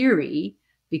patriarchy theory,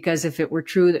 because if it were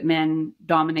true that men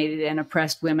dominated and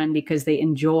oppressed women because they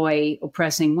enjoy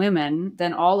oppressing women,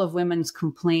 then all of women's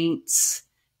complaints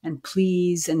and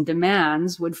pleas and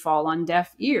demands would fall on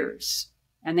deaf ears.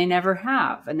 And they never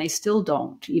have, and they still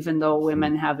don't, even though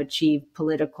women have achieved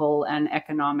political and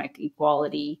economic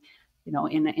equality,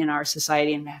 in our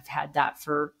society, and have had that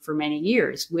for many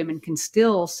years. Women can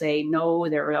still say, no,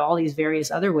 there are all these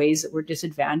various other ways that we're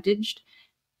disadvantaged.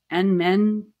 And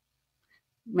men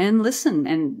men listen,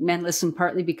 and men listen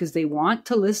partly because they want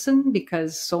to listen,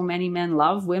 because so many men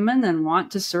love women and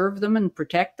want to serve them and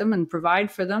protect them and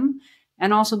provide for them.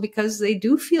 And also because they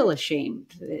do feel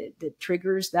ashamed. It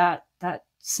triggers that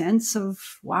sense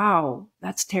of, wow,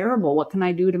 that's terrible. What can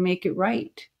I do to make it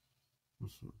right?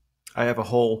 I have a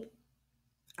whole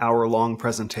hour-long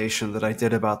presentation that I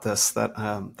did about this that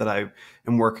I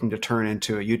am working to turn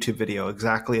into a YouTube video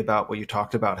exactly about what you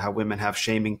talked about, how women have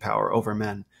shaming power over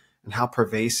men and how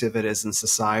pervasive it is in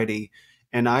society.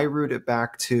 And I root it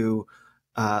back to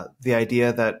the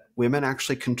idea that women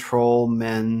actually control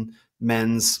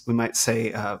men's, we might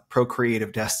say,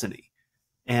 procreative destiny.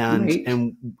 And, Right.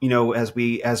 and, you know,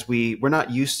 we're not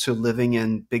used to living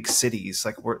in big cities.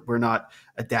 Like we're not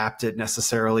adapted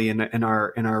necessarily in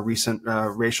our recent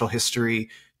racial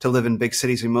history to live in big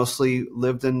cities. We mostly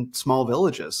lived in small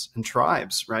villages and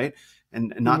tribes, right?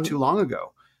 And not too long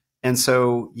ago. And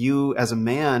so you as a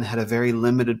man had a very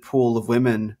limited pool of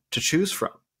women to choose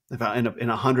from. In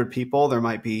 100 people, there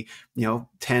might be,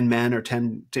 10 men or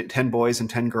 10 boys and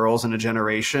 10 girls in a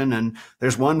generation, and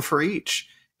there's one for each.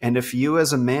 And if you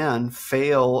as a man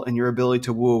fail in your ability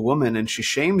to woo a woman and she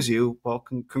shames you, well,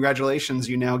 congratulations,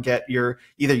 you now get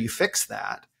either you fix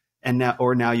that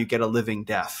or now you get a living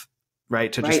death,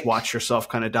 right? To just watch yourself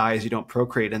kind of die as you don't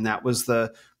procreate. And that was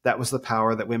the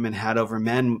power that women had over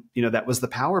men. That was the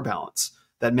power balance,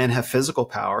 that men have physical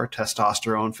power,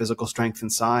 testosterone, physical strength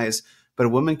and size, but a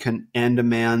woman can end a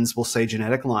man's, we'll say,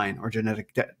 genetic line or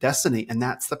genetic destiny. And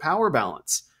that's the power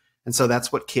balance. And so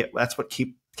that's what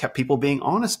kept people being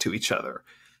honest to each other.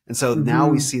 And so now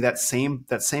we see that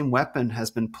same weapon has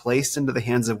been placed into the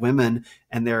hands of women,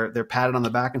 and they're patted on the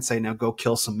back and say, now go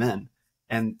kill some men,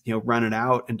 and run it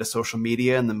out into social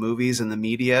media and the movies and the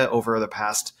media over the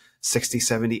past 60,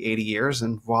 70, 80 years.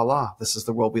 And voila, this is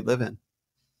the world we live in.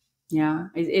 Yeah,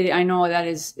 I know that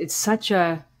it's such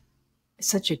a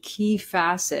key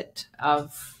facet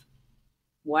of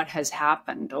what has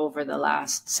happened over the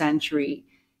last century.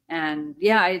 And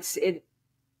yeah, I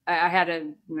had a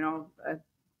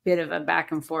bit of a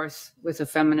back and forth with a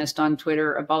feminist on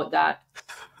Twitter about that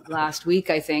last week,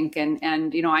 I think. And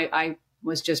I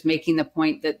was just making the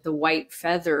point that the white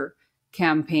feather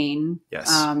campaign,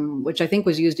 which I think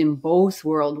was used in both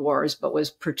world wars, but was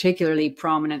particularly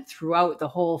prominent throughout the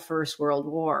whole First World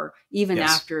War, even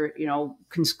after,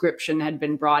 conscription had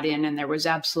been brought in and there was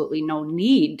absolutely no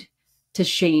need to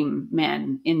shame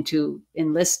men into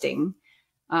enlisting.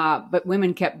 But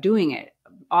women kept doing it,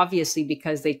 obviously,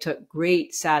 because they took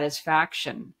great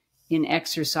satisfaction in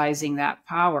exercising that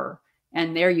power.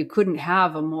 And there you couldn't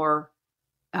have a more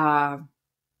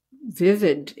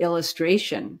vivid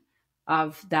illustration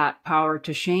of that power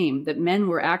to shame, that men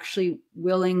were actually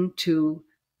willing to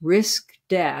risk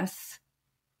death,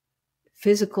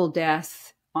 physical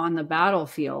death on the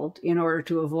battlefield, in order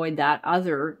to avoid that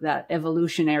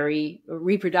evolutionary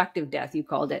reproductive death, you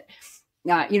called it.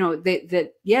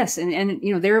 Yes. And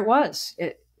there it was.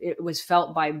 It was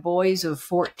felt by boys of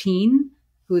 14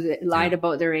 who lied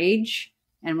about their age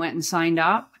and went and signed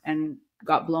up and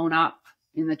got blown up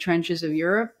in the trenches of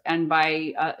Europe. And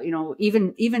by,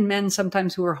 even men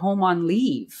sometimes who were home on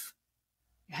leave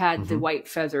had the white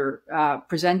feather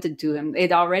presented to them.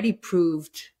 They'd already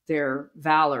proved their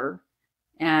valor,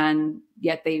 and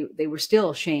yet they were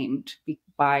still shamed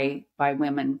by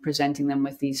women presenting them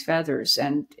with these feathers.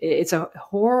 And it's a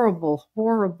horrible,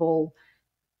 horrible,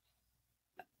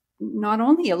 not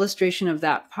only illustration of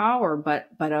that power,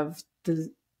 but of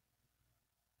the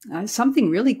something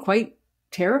really quite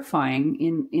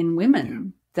terrifying in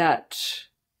women that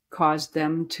caused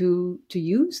them to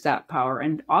use that power,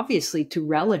 and obviously to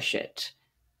relish it.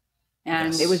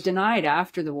 And it was denied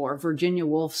after the war. Virginia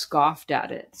Woolf scoffed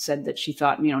at it, said that she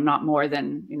thought, not more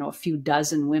than, a few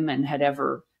dozen women had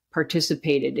ever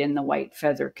participated in the white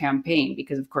feather campaign,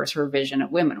 because of course her vision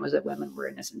of women was that women were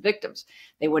innocent victims.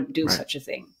 They wouldn't do such a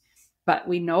thing. But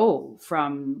we know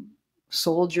from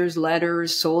soldiers'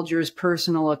 letters, soldiers'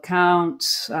 personal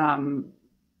accounts,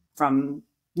 from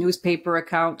newspaper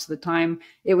accounts at the time,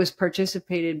 it was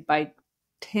participated in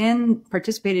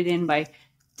by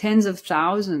tens of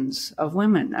thousands of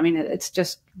women. I mean, it's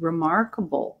just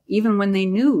remarkable, even when they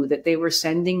knew that they were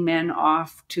sending men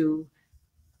off to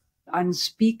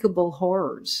unspeakable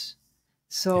horrors.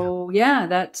 So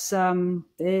that's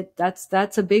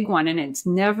a big one, and it's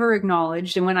never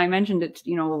acknowledged. And when I mentioned it,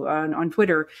 on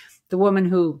Twitter, the woman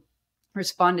who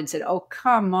responded said, "Oh,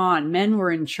 come on, men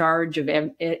were in charge of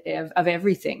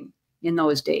everything in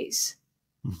those days.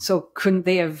 So couldn't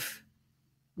they have,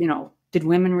 did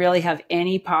women really have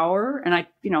any power?" And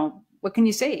what can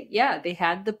you say? Yeah, they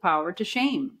had the power to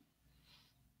shame.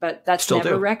 but that's Still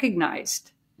never do.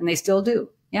 recognized, and they still do.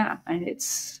 Yeah, and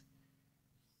it's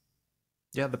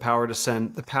the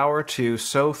power to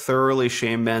so thoroughly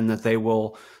shame men that they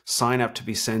will sign up to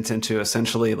be sent into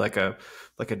essentially like a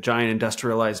giant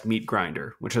industrialized meat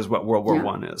grinder, which is what World War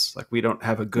One is. Like, we don't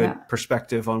have a good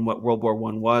perspective on what World War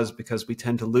One was, because we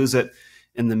tend to lose it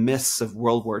in the myths of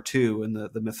World War II and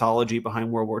the mythology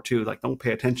behind World War II. Like, don't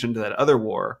pay attention to that other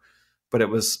war. But it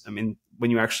was, I mean,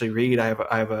 when you actually read, I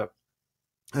have a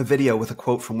video with a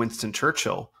quote from Winston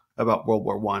Churchill about World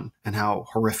War One and how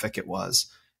horrific it was,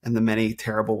 and the many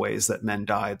terrible ways that men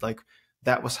died. Like,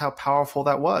 that was how powerful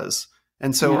that was.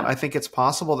 And so I think it's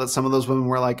possible that some of those women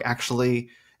were like, actually,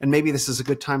 and maybe this is a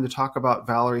good time to talk about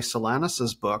Valerie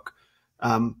Solanas' book.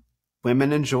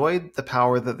 Women enjoyed the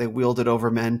power that they wielded over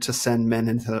men to send men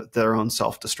into their own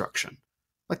self-destruction.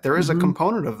 Like, there is a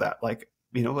component of that. Like,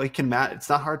 you know, it's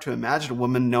not hard to imagine a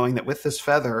woman knowing that with this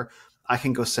feather, I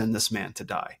can go send this man to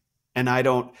die. And I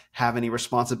don't have any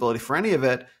responsibility for any of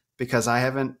it, because I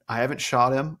haven't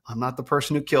shot him. I'm not the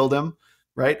person who killed him.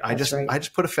 Right. I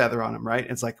just put a feather on him. Right.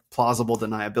 It's like plausible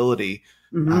deniability,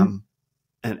 and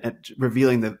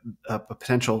revealing a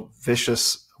potential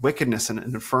vicious wickedness and an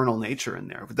infernal nature in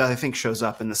there that I think shows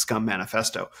up in the Scum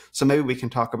Manifesto. So maybe we can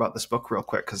talk about this book real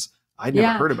quick, because I'd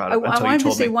never heard about it until you told me. I wanted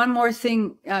to say one more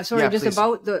thing. Just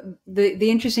about the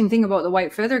interesting thing about the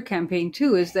White Feather campaign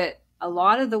too, is that a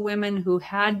lot of the women who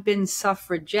had been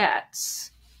suffragettes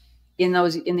in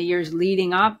the years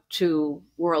leading up to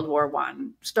World War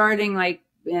One, starting like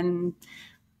in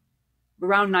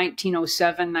around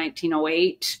 1907,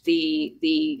 1908,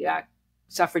 the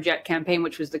suffragette campaign,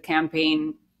 which was the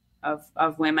campaign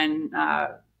of women,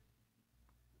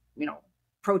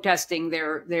 protesting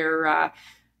their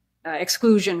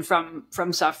exclusion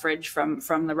from suffrage,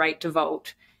 from the right to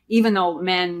vote, even though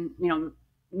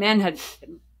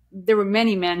there were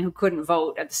many men who couldn't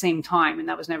vote at the same time, and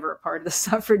that was never a part of the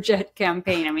suffragette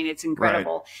campaign. I mean, it's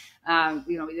incredible. Right.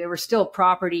 There were still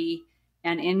property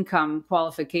and income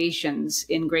qualifications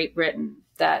in Great Britain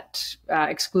that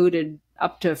excluded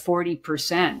up to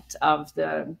 40% of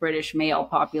the British male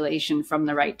population from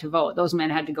the right to vote. Those men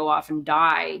had to go off and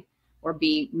die or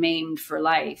be maimed for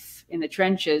life in the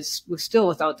trenches, still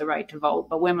without the right to vote.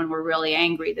 But women were really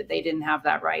angry that they didn't have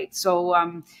that right. So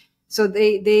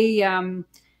they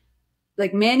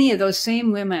like many of those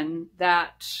same women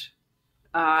that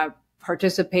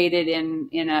participated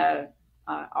in a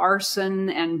arson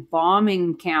and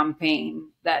bombing campaign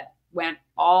that went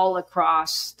all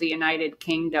across the United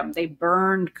Kingdom. They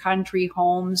burned country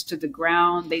homes to the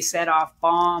ground. They set off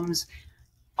bombs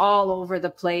all over the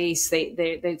place.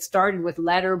 They started with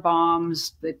letter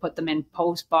bombs. They put them in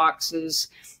post boxes,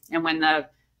 and when the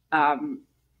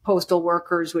postal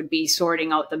workers would be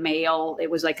sorting out the mail,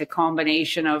 it was like a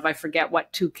combination of, I forget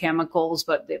what two chemicals,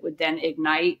 but it would then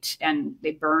ignite, and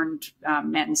they burned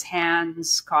men's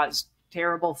hands, caused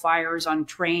terrible fires on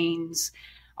trains,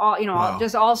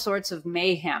 just all sorts of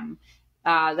mayhem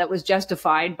that was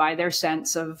justified by their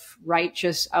sense of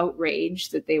righteous outrage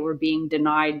that they were being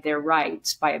denied their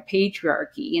rights by a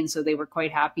patriarchy. And so they were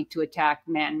quite happy to attack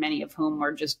men, many of whom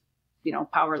were just,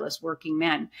 powerless working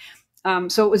men.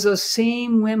 So it was those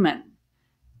same women,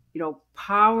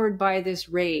 powered by this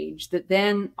rage, that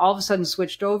then all of a sudden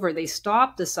switched over. They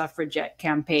stopped the suffragette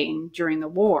campaign during the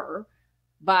war,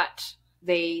 but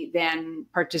they then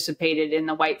participated in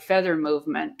the White Feather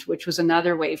movement, which was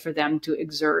another way for them to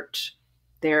exert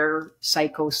their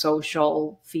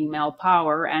psychosocial female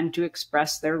power and to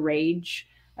express their rage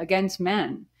against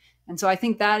men. And so I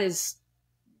think that's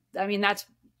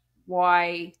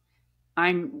why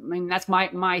that's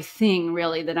my thing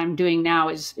really that I'm doing now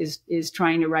is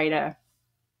trying to write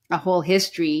a whole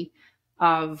history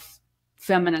of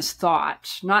feminist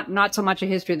thought, not so much a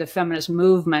history of the feminist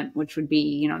movement, which would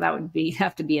be, that would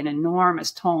have to be an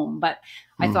enormous tome, but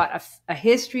I thought a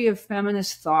history of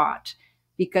feminist thought,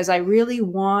 because I really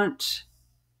want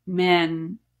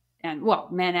men and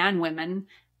women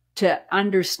to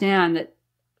understand that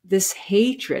this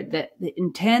hatred, that the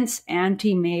intense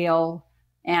anti-male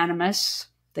animus,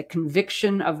 the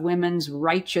conviction of women's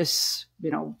righteous,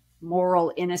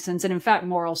 moral innocence, and in fact,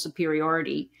 moral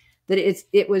superiority, that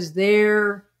it was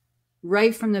there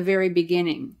right from the very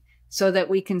beginning, so that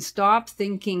we can stop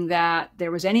thinking that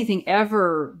there was anything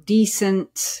ever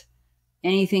decent,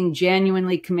 anything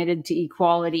genuinely committed to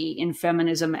equality in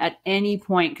feminism at any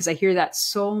point, because I hear that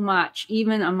so much,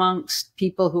 even amongst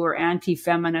people who are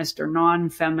anti-feminist or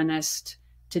non-feminist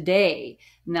today.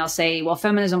 And they'll say, well,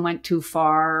 feminism went too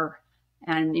far.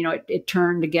 And, it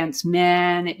turned against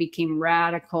men, it became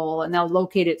radical, and they'll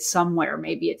locate it somewhere.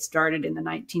 Maybe it started in the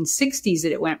 1960s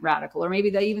that it went radical, or maybe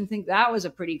they even think that was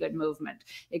a pretty good movement.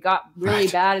 It got really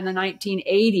bad in the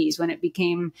 1980s when it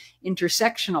became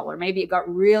intersectional, or maybe it got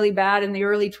really bad in the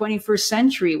early 21st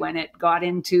century when it got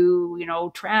into,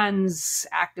 trans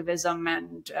activism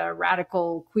and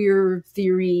radical queer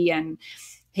theory and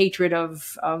hatred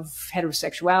of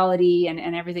heterosexuality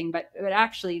and everything. But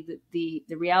actually the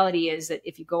reality is that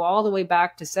if you go all the way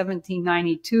back to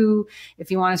 1792,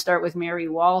 if you want to start with Mary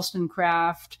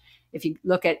Wollstonecraft, if you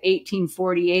look at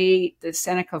 1848, the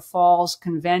Seneca Falls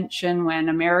Convention, when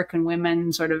American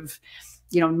women sort of,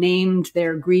 named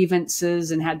their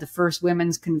grievances and had the first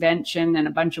women's convention, and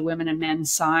a bunch of women and men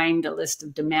signed a list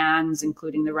of demands,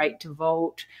 including the right to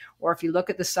vote. Or if you look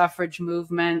at the suffrage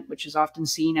movement, which is often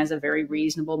seen as a very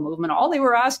reasonable movement, all they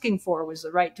were asking for was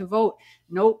the right to vote.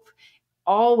 Nope.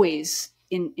 Always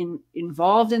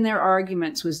involved in their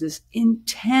arguments was this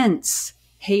intense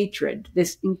hatred,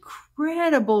 this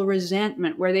incredible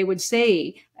resentment, where they would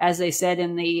say, as they said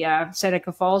in the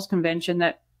Seneca Falls Convention,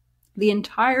 that the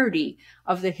entirety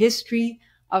of the history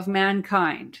of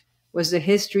mankind was the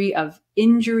history of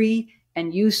injury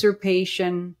and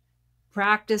usurpation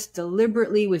practiced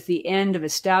deliberately with the end of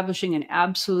establishing an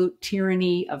absolute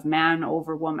tyranny of man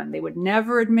over woman. They would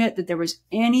never admit that there was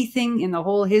anything in the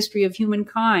whole history of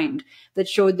humankind that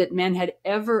showed that men had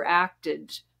ever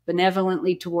acted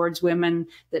benevolently towards women,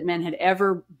 that men had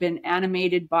ever been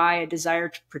animated by a desire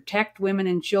to protect women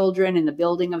and children in the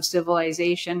building of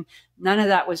civilization. None of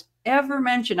that was ever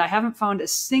mentioned. I haven't found a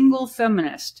single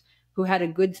feminist who had a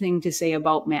good thing to say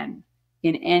about men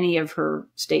in any of her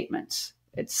statements.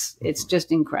 It's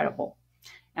just incredible.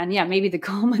 And yeah, maybe the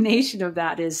culmination of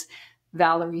that is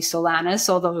Valerie Solanas,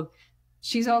 although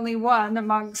she's only one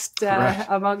amongst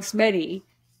many.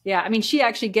 Yeah, I mean, she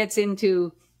actually gets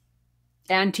into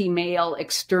anti-male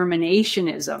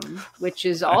exterminationism, which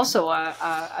is also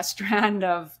a strand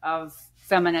of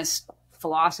feminist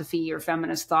philosophy or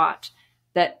feminist thought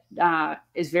that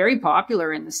is very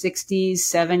popular in the 60s,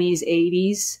 70s,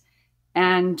 80s.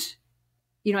 And,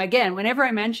 again, whenever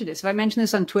I mention this, if I mention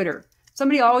this on Twitter,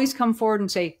 somebody always come forward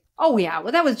and say, oh, yeah,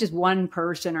 well, that was just one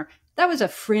person, or that was a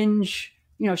fringe,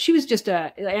 she was just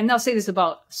and they'll say this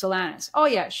about Solanas. Oh,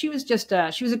 yeah, she was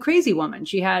a crazy woman.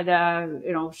 She had,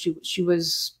 she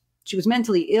was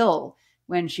mentally ill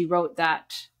when she wrote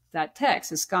that text,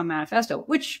 the Scum Manifesto,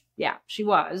 which, yeah, she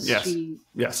was.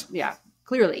 Yes. Yeah,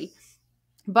 clearly.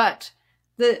 But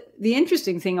the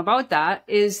interesting thing about that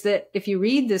is that if you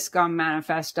read the Scum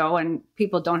Manifesto, and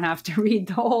people don't have to read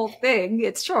the whole thing,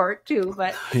 it's short too,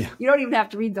 but you don't even have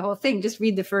to read the whole thing. Just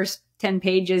read the first 10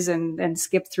 pages and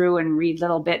skip through and read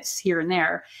little bits here and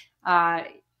there.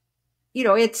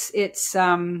 It's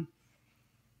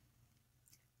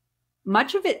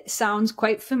much of it sounds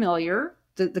quite familiar.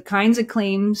 The kinds of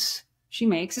claims she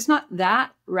makes, it's not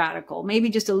that radical, maybe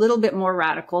just a little bit more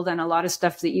radical than a lot of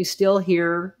stuff that you still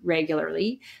hear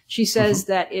regularly. She says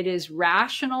that it is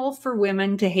rational for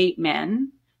women to hate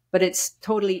men, but it's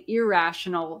totally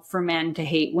irrational for men to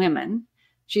hate women.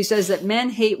 She says that men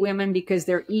hate women because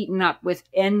they're eaten up with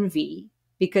envy,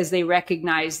 because they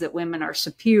recognize that women are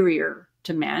superior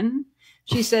to men.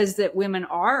 She says that women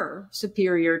are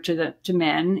superior to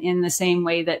men in the same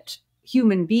way that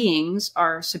human beings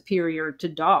are superior to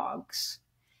dogs.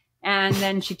 And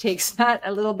then she takes that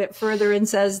a little bit further and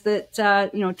says that,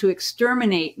 to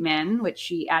exterminate men, which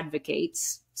she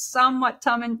advocates, somewhat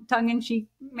tongue-in-cheek,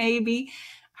 maybe,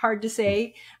 hard to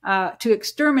say, to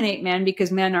exterminate men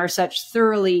because men are such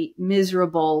thoroughly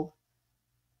miserable,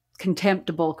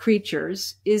 contemptible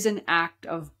creatures, is an act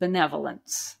of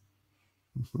benevolence.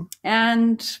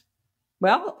 And,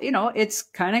 well, it's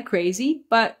kind of crazy,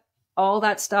 but all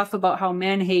that stuff about how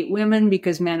men hate women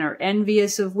because men are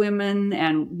envious of women,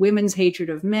 and women's hatred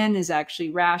of men is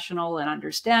actually rational and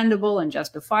understandable and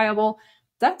justifiable,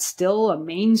 that's still a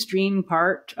mainstream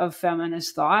part of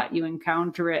feminist thought. You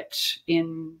encounter it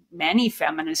in many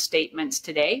feminist statements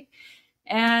today.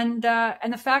 And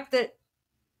the fact that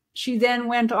she then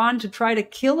went on to try to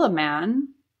kill a man,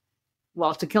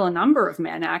 well, to kill a number of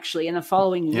men, actually, in the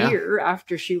following year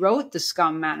after she wrote the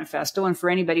Scum Manifesto. And for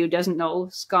anybody who doesn't know,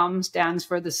 Scum stands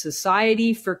for the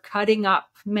Society for Cutting Up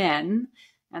Men.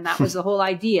 And that was the whole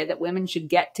idea, that women should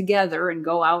get together and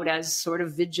go out as sort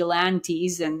of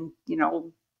vigilantes and,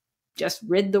 just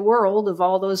rid the world of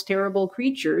all those terrible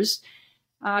creatures.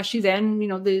 She then,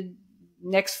 the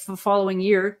following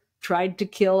year, tried to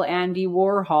kill Andy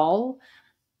Warhol.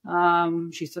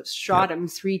 She shot him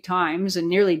 3 times and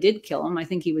nearly did kill him. I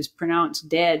think he was pronounced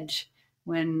dead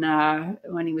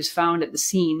when he was found at the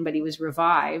scene, but he was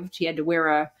revived. He had to wear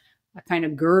a kind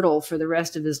of girdle for the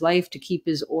rest of his life to keep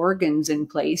his organs in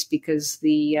place because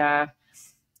the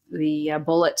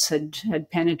bullets had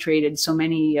penetrated so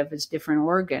many of his different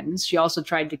organs. She also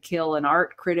tried to kill an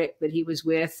art critic that he was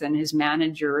with and his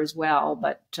manager as well,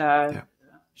 but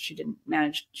she didn't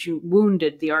manage. She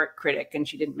wounded the art critic, and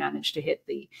she didn't manage to hit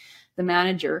the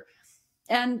manager.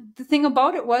 And the thing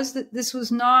about it was that this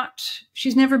was not,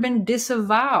 she's never been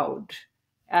disavowed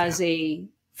as a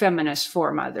feminist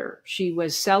foremother. She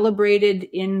was celebrated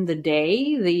in the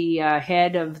day. The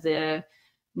head of the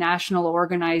National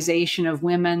Organization of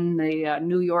Women, the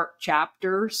New York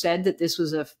chapter, said that this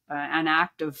was an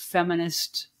act of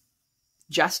feminist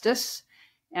justice,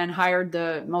 and hired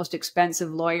the most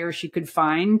expensive lawyer she could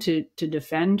find to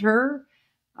defend her.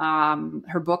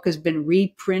 Her book has been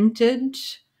reprinted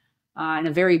in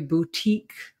a very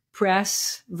boutique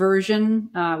press version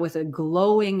with a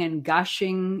glowing and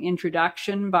gushing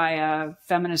introduction by a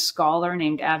feminist scholar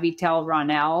named Avital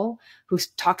Ronell, who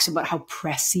talks about how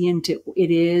prescient it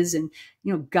is and,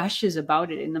 gushes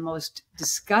about it in the most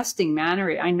disgusting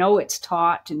manner. I know it's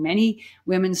taught in many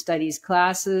women's studies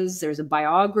classes. There's a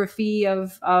biography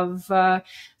of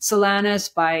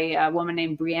Solanus by a woman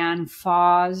named Brianne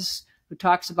Foz, who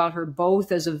talks about her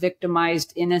both as a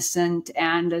victimized innocent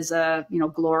and as a,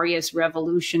 glorious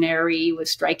revolutionary,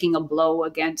 was striking a blow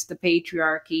against the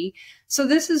patriarchy. So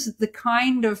this is the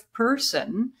kind of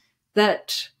person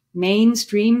that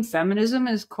mainstream feminism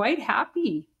is quite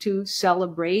happy to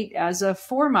celebrate as a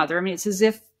foremother. I mean, it's as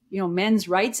if, men's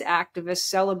rights activists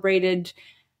celebrated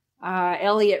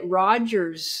Elliot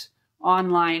Rodgers'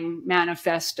 online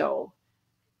manifesto.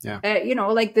 Yeah.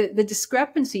 Like the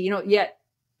discrepancy, yet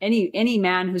any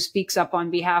man who speaks up on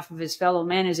behalf of his fellow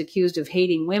men is accused of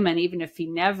hating women, even if he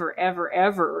never, ever,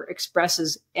 ever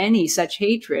expresses any such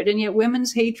hatred. And yet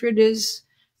women's hatred is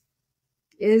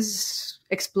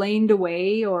explained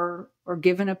away or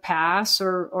given a pass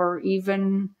or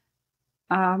even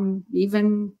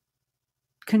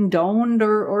condoned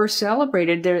or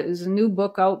celebrated. There is a new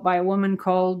book out by a woman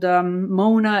called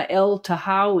Mona El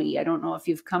Tahawi. I don't know if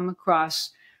you've come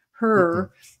across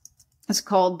her. It's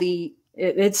called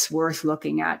it's worth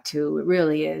looking at too. It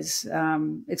really is.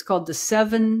 It's called The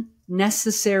 7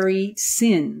 Necessary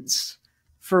Sins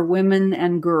for Women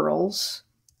and Girls.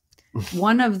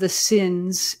 One of the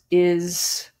sins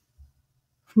is,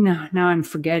 now I'm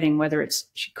forgetting whether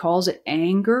she calls it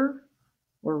anger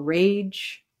or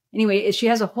rage. Anyway, she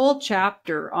has a whole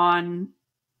chapter on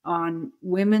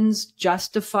women's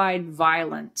justified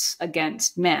violence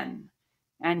against men.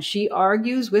 And she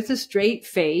argues with a straight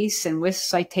face and with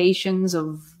citations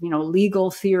of,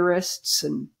 legal theorists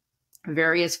and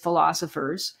various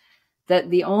philosophers that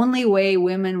the only way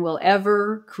women will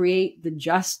ever create the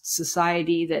just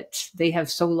society that they have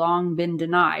so long been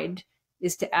denied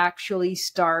is to actually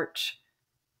start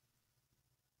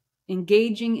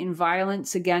engaging in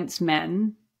violence against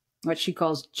men, what she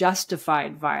calls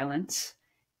justified violence.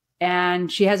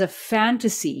 And she has a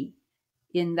fantasy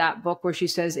in that book where she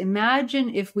says,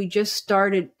 imagine if we just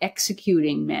started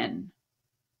executing men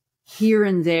here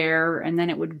and there, and then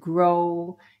it would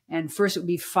grow. And first it would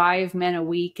be 5 men a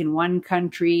week in one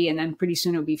country, and then pretty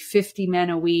soon it would be 50 men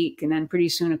a week, and then pretty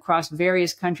soon across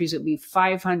various countries it would be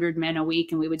 500 men a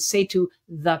week. And we would say to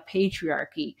the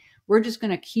patriarchy, we're just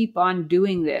going to keep on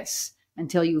doing this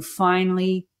until you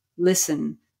finally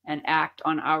listen and act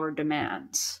on our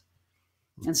demands.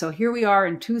 And so here we are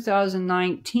in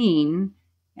 2019,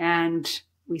 and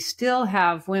we still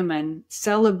have women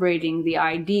celebrating the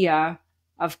idea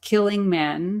of killing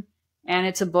men. And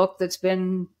it's a book that's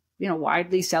been,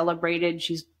 widely celebrated.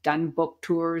 She's done book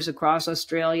tours across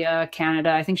Australia,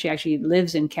 Canada. I think she actually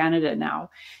lives in Canada now.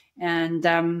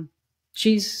 And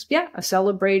she's, a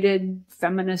celebrated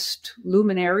feminist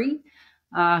luminary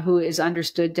who is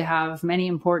understood to have many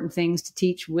important things to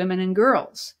teach women and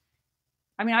girls.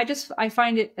 I mean, I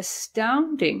find it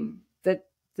astounding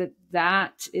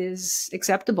that is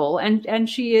acceptable. And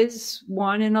she is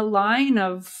one in a line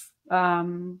of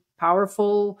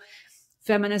powerful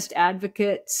feminist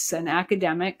advocates and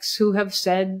academics who have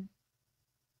said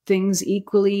things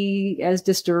equally as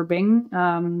disturbing.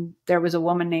 There was a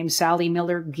woman named Sally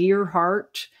Miller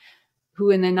Gearhart,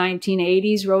 who in the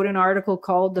 1980s wrote an article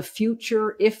called "The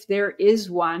Future, If There Is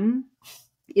One,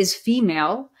 is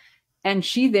Female." And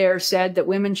she there said that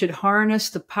women should harness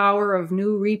the power of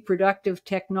new reproductive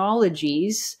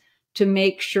technologies to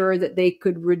make sure that they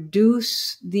could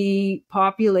reduce the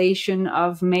population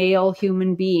of male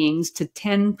human beings to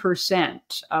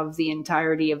 10% of the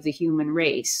entirety of the human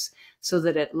race, so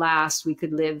that at last we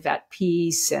could live at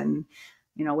peace and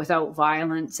without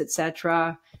violence,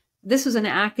 etc. This is an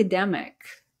academic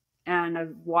and a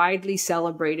widely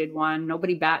celebrated one.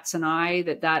 Nobody bats an eye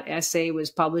that essay was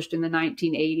published in the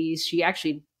 1980s. She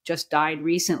actually just died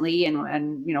recently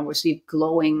and received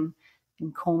glowing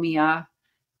encomia.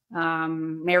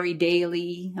 Mary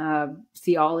Daly,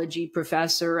 theology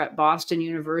professor at Boston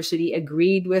University,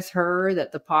 agreed with her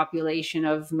that the population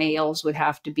of males would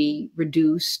have to be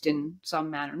reduced in some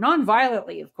manner,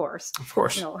 non-violently, of course. Of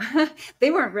course.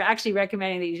 They weren't actually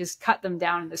recommending that you just cut them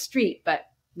down in the street, but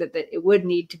that it would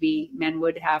need to be, men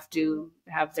would have to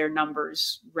have their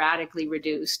numbers radically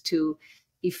reduced to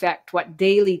effect what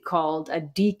Daly called a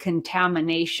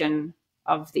decontamination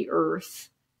of the earth.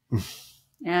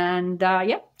 And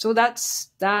so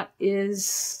those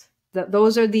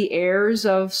are the heirs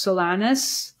of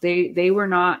Solanus. They were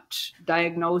not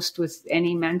diagnosed with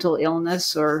any mental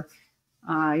illness or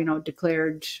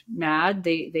declared mad.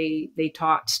 They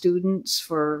taught students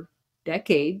for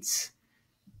decades,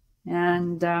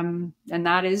 and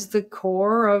that is the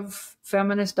core of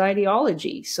feminist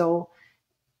ideology. So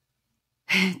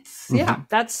it's, I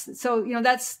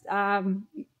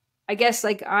guess,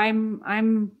 like I'm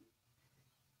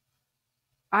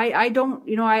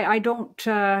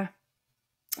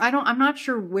not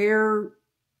sure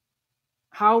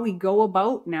how we go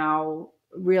about now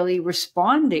really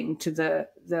responding to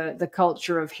the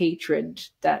culture of hatred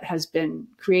that has been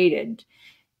created.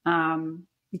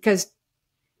 Because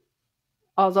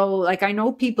although, like, I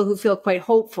know people who feel quite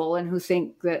hopeful and who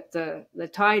think that the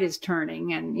tide is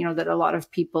turning, and, that a lot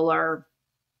of people are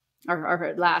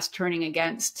at last turning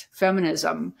against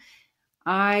feminism,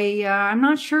 I'm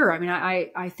not sure. I mean,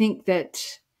 I think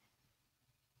that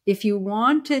if you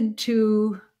wanted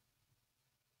to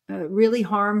really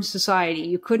harm society,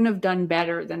 you couldn't have done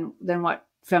better than what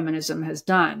feminism has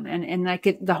done. And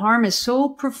the harm is so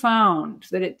profound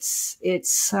that it's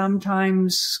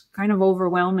sometimes kind of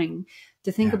overwhelming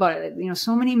to think about it.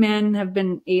 So many men have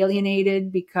been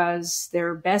alienated because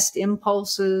their best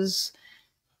impulses,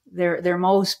 their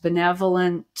most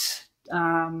benevolent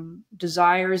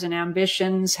desires and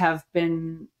ambitions have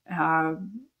been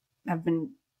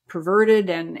perverted,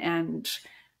 and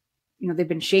they've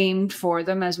been shamed for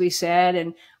them, as we said.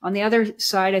 And on the other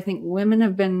side, I think women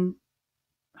have been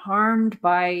harmed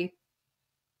by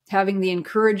having the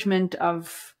encouragement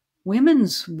of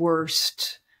women's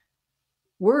worst,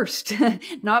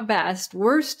 not best,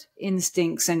 worst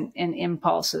instincts and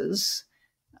impulses,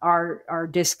 our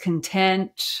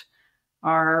discontent,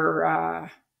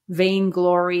 our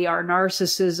vainglory, our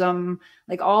narcissism.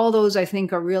 Like, all those, I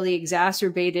think, are really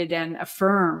exacerbated and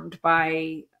affirmed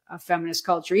by a feminist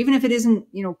culture, even if it isn't,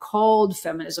 called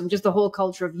feminism, just the whole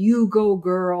culture of you go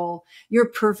girl, you're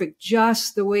perfect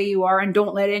just the way you are, and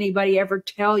don't let anybody ever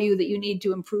tell you that you need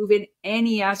to improve in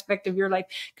any aspect of your life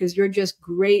because you're just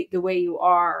great the way you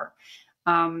are.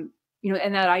 And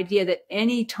that idea that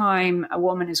any time a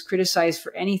woman is criticized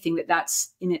for anything,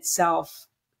 that's in itself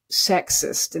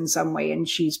sexist in some way, and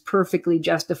she's perfectly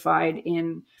justified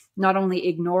in not only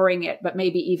ignoring it, but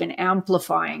maybe even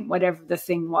amplifying whatever the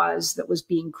thing was that was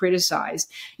being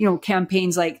criticized.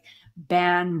 Campaigns like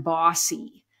ban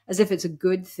bossy, as if it's a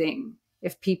good thing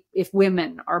if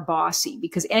women are bossy,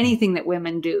 because anything that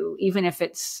women do, even if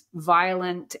it's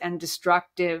violent and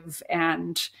destructive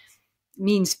and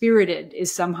mean-spirited,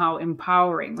 is somehow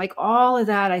empowering. Like, all of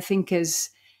that, I think, is,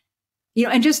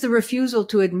 and just the refusal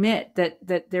to admit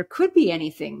that there could be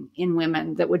anything in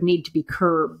women that would need to be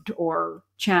curbed or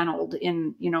channeled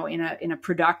in a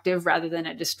productive rather than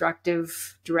a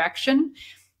destructive direction.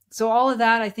 So all of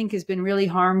that, I think, has been really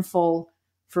harmful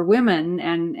for women,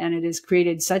 and it has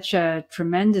created such a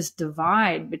tremendous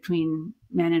divide between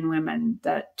men and women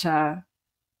that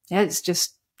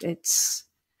it's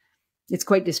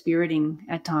quite dispiriting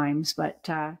at times. But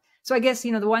so I guess,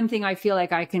 the one thing I feel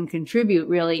like I can contribute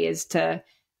really is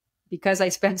because I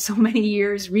spent so many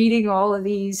years reading all of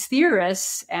these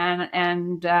theorists, and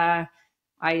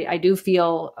I do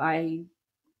feel I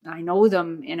know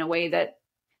them in a way that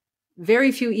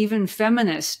very few, even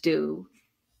feminists, do.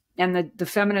 And the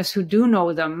feminists who do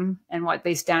know them and what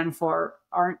they stand for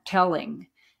aren't telling.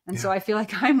 And so I feel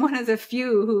like I'm one of the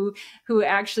few who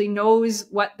actually knows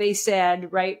what they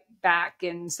said right back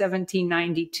in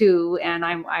 1792, and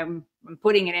I'm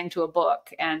putting it into a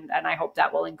book, and I hope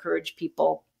that will encourage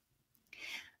people,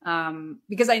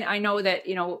 because I know that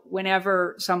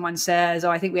whenever someone says,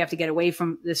 "Oh, I think we have to get away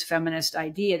from this feminist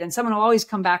idea," then someone will always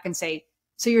come back and say,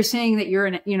 "So you're saying that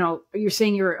you're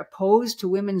saying you're opposed to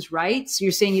women's rights?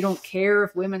 You're saying you don't care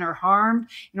if women are harmed,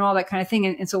 all that kind of thing."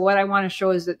 And so what I want to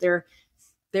show is that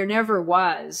there never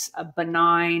was a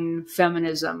benign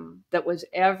feminism that was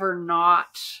ever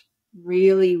not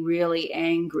really, really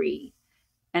angry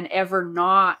and ever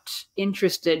not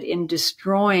interested in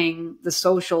destroying the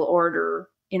social order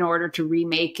in order to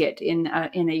remake it in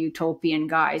a utopian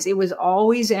guise. It was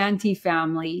always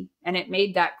anti-family, and it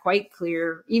made that quite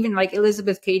clear. Even like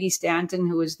Elizabeth Cady Stanton,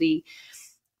 who was the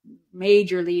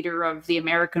major leader of the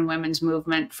American women's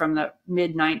movement from the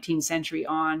mid 19th century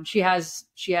on, she has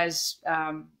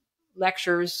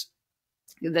lectures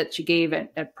that she gave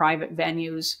at private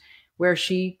venues where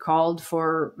she called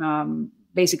for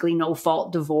basically no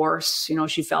fault divorce. You know,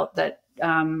 she felt that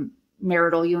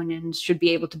marital unions should be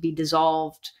able to be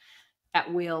dissolved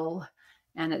at will,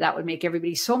 and that would make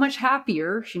everybody so much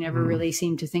happier. She never really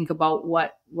seemed to think about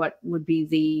what would be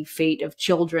the fate of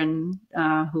children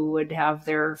who would have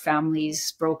their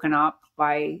families broken up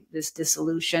by this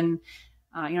dissolution.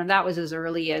 You know, that was as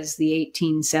early as the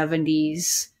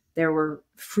 1870s. There were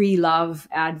free love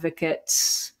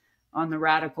advocates on the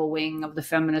radical wing of the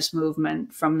feminist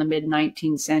movement from the mid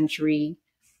 19th century.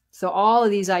 So all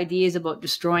of these ideas about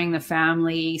destroying the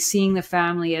family, seeing the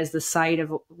family as the site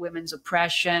of women's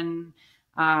oppression,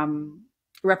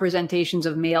 representations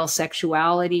of male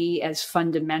sexuality as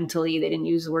fundamentally, they didn't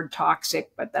use the word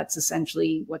toxic, but that's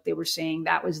essentially what they were saying.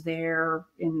 That was there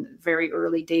in very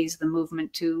early days of the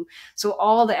movement too. So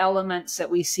all the elements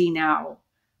that we see now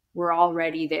were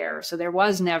already there. So there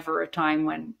was never a time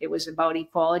when it was about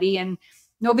equality, and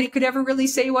nobody could ever really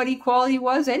say what equality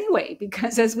was anyway,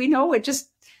 because as we know,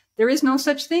 there is no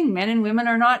such thing. Men and women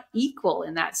are not equal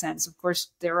in that sense. Of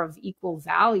course, they're of equal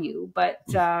value, but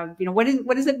you know, what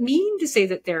does it mean to say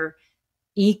that they're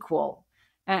equal?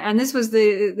 And this was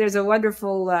there's a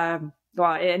wonderful,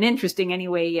 well, an interesting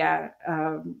anyway,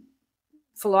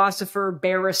 philosopher,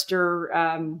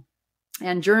 barrister,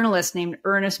 and journalist named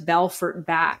Ernest Belfort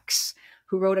Bax,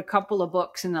 who wrote a couple of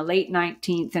books in the late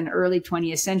 19th and early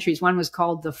 20th centuries. One was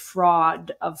called The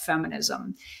Fraud of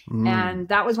Feminism. And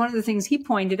that was one of the things he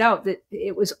pointed out, that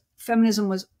feminism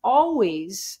was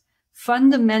always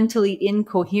fundamentally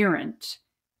incoherent,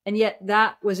 and yet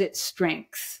that was its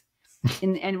strength.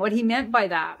 And what he meant by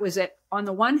that was that on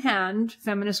the one hand,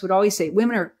 feminists would always say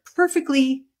women are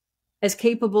perfectly as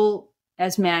capable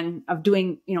as men of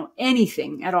doing, you know,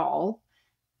 anything at all.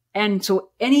 And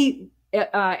so any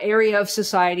area of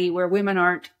society where women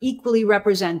aren't equally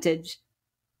represented,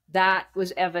 that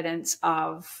was evidence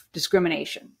of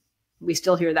discrimination. We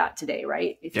still hear that today,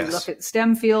 right? If you look at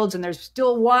STEM fields and there's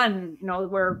still one, you know,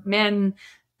 where men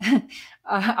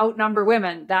outnumber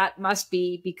women, that must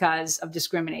be because of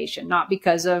discrimination, not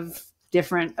because of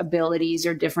different abilities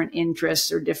or different interests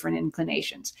or different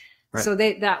inclinations. Right. So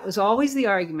that was always the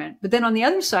argument. But then on the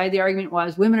other side, the argument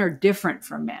was women are different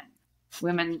from men.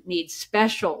 Women need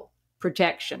special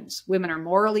protections. Women are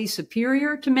morally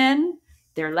superior to men.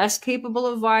 They're less capable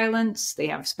of violence. They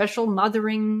have special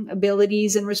mothering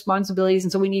abilities and responsibilities.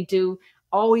 And so we need to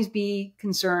always be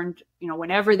concerned, you know,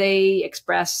 whenever they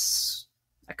express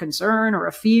a concern or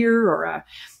a fear or a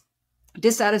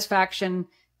dissatisfaction,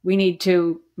 we need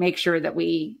to make sure that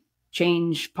we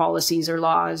change policies or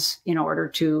laws in order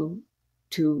to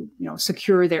you know,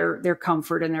 secure their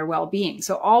comfort and their well-being.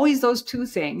 So always those two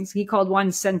things. He called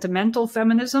one sentimental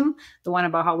feminism, the one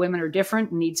about how women are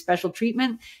different and need special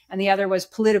treatment, and the other was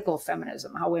political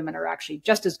feminism, how women are actually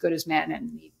just as good as men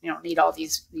and need all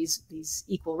these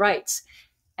equal rights.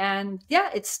 And yeah,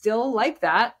 it's still like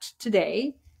that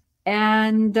today,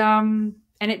 and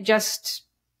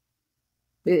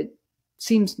it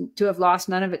seems to have lost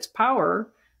none of its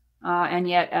power. And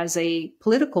yet, as a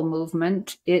political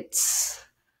movement, it's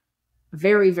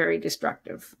very, very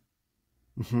destructive.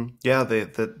 Yeah,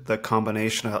 the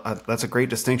combination, that's a great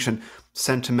distinction.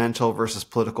 Sentimental versus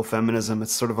political feminism.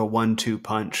 It's sort of a 1-2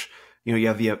 punch. You know, you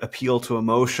have the appeal to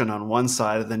emotion on one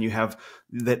side, and then you have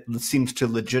that seems to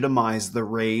legitimize the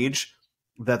rage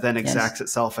that then exacts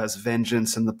itself as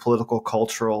vengeance in the political,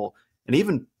 cultural, and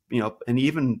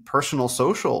even personal,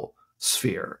 social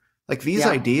sphere. Like these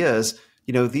ideas,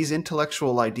 you know, these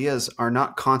intellectual ideas are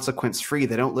not consequence free.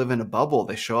 They don't live in a bubble.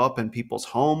 They show up in people's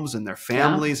homes and their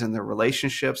families and their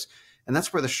relationships. And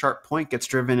that's where the sharp point gets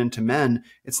driven into men.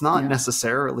 It's not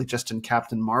necessarily just in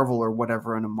Captain Marvel or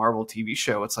whatever in a Marvel TV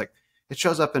show. It's like it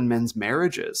shows up in men's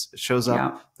marriages. It shows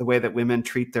up the way that women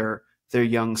treat their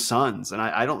young sons. And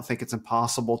I don't think it's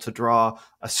impossible to draw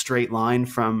a straight line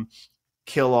from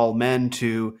kill all men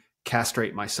to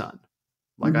castrate my son.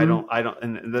 Like I don't,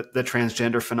 and the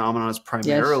transgender phenomenon is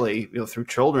primarily, you know, through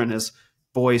children, is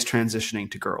boys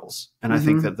transitioning to girls. And I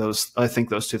think that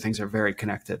those two things are very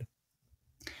connected.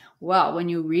 Well, when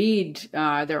you read,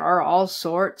 there are all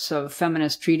sorts of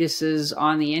feminist treatises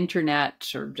on the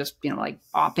internet, or just, like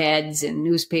op-eds in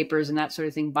newspapers and that sort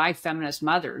of thing, by feminist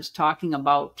mothers talking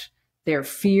about their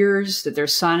fears that their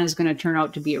son is going to turn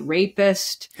out to be a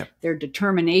rapist, Yep. their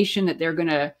determination that they're going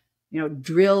to,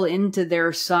 drill into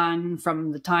their son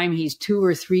from the time he's 2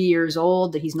 or 3 years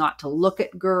old, that he's not to look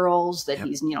at girls, that Yep.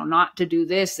 he's, not to do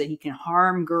this, that he can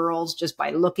harm girls just by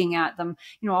looking at them,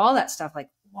 all that stuff. Like,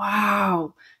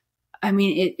 wow. I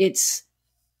mean, it's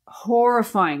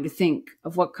horrifying to think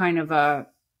of what kind of a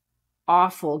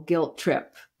awful guilt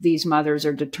trip these mothers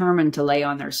are determined to lay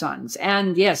on their sons.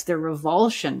 And yes, their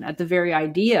revulsion at the very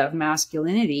idea of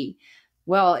masculinity.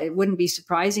 Well, it wouldn't be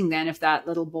surprising then if that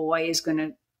little boy is going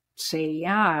to say,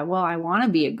 yeah, well, I want to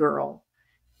be a girl.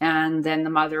 And then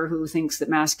the mother who thinks that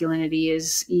masculinity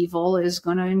is evil is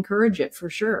going to encourage it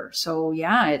for sure. So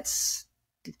yeah, it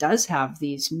does have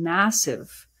these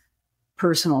massive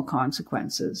personal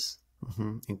consequences.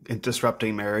 Mm-hmm. And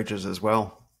disrupting marriages as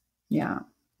well. Yeah.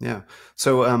 Yeah.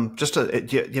 So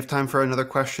do you have time for another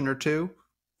question or two?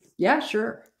 Yeah,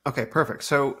 sure. Okay, perfect.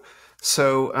 So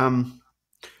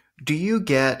do you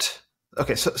get,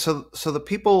 okay, so the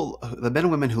people, the men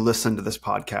and women who listen to this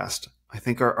podcast, I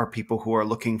think are people who are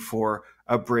looking for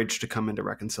a bridge to come into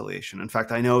reconciliation. In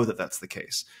fact, I know that that's the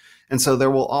case. And so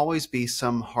there will always be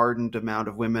some hardened amount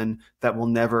of women that will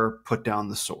never put down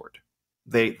the sword.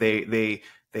 They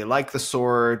like the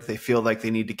sword. They feel like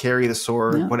they need to carry the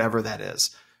sword, Yeah. whatever that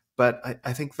is. But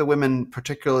I think the women,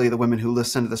 particularly the women who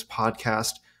listen to this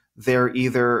podcast, they're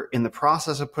either in the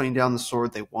process of putting down the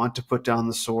sword, they want to put down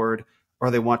the sword, or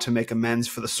they want to make amends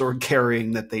for the sword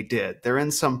carrying that they did. They're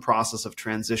in some process of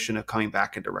transition of coming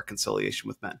back into reconciliation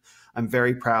with men. I'm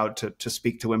very proud to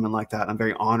speak to women like that. I'm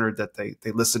very honored that they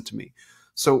listen to me.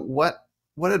 So what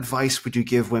advice would you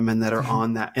give women that are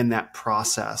on that, in that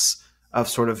process of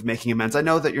sort of making amends? I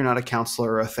know that you're not a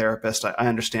counselor or a therapist. I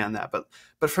understand that,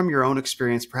 but from your own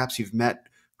experience, perhaps you've met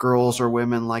girls or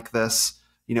women like this,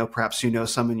 perhaps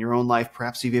some in your own life,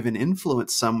 perhaps you've even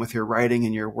influenced some with your writing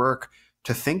and your work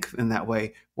to think in that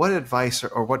way. What advice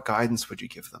or what guidance would you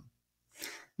give them?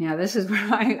 Yeah, this is where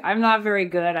I'm not very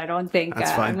good. I don't think.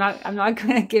 That's fine. I'm not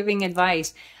good at giving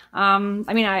advice.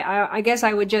 I guess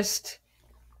I would just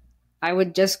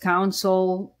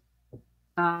counsel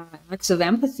acts of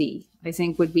empathy, I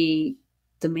think, would be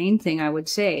the main thing I would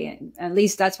say. At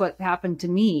least that's what happened to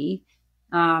me.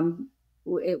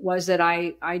 It was that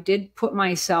I did put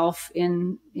myself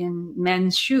in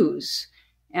men's shoes.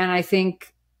 And I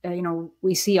think,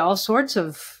 we see all sorts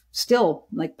of still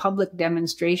like public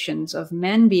demonstrations of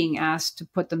men being asked to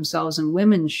put themselves in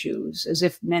women's shoes, as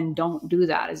if men don't do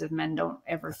that, as if men don't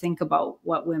ever think about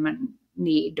what women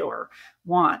need or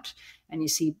want. And you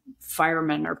see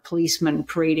firemen or policemen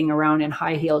parading around in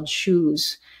high-heeled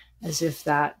shoes, as if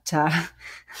that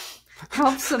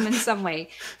helps them in some way.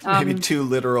 Maybe too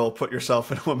literal, put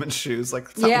yourself in a woman's shoes. Like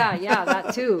yeah,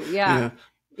 that too. Yeah.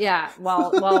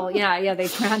 Well, they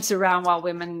prance around while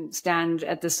women stand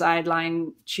at the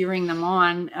sideline cheering them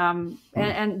on.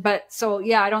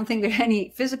 I don't think that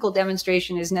any physical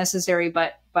demonstration is necessary,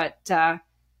 but that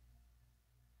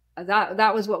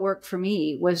was what worked for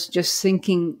me, was just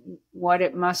thinking what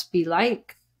it must be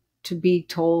like to be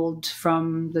told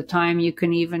from the time you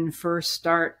can even first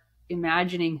start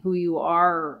imagining who you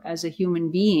are as a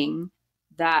human being,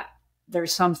 that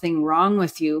there's something wrong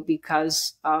with you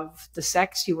because of the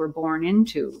sex you were born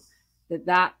into,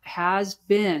 that has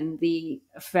been the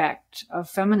effect of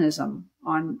feminism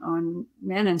on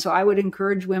men. And so I would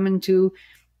encourage women to,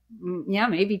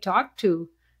 maybe talk to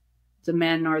the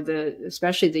men, or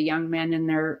especially the young men in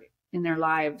their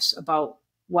lives, about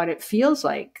what it feels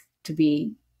like to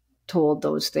be told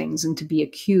those things and to be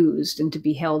accused and to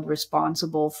be held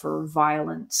responsible for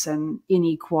violence and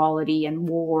inequality and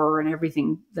war and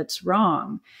everything that's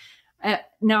wrong.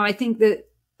 Now, I think that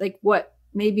what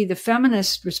maybe the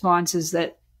feminist response is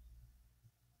that,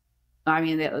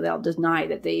 they'll deny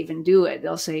that they even do it.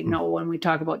 They'll say, no, when we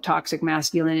talk about toxic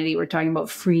masculinity, we're talking about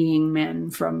freeing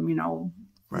men from,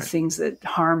 right, things that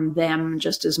harm them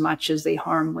just as much as they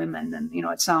harm women. And,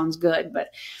 it sounds good,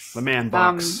 but the man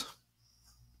box.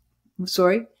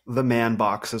 Sorry? The man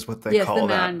box is what they call that. Yes, the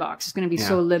man box is going to be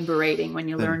so liberating when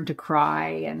you learn to cry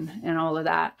and all of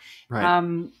that. Right.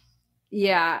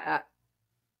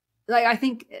 I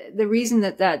think the reason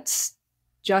that that's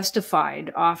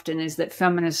justified often is that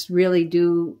feminists really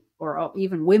do, or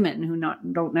even women who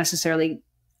don't necessarily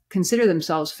consider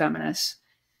themselves feminists,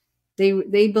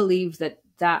 they believe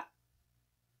that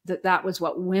was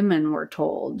what women were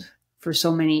told for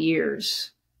so many years.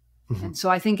 And so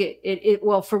I think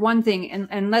well, for one thing,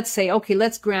 and let's say, okay,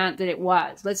 let's grant that it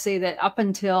was. Let's say that up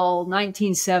until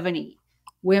 1970,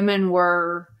 women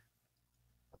were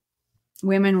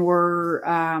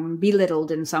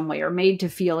belittled in some way, or made to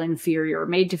feel inferior, or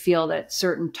made to feel that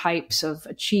certain types of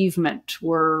achievement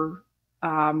were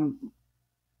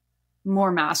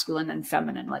more masculine than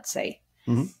feminine, let's say.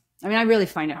 Mm-hmm. I mean, I really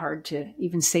find it hard to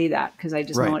even say that because I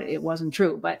just know it wasn't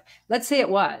true. But let's say it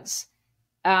was.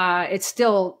 It's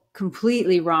still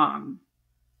completely wrong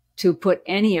to put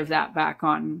any of that back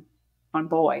on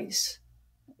boys.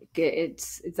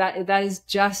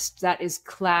 That is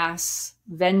class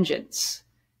vengeance.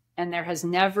 And there has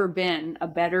never been a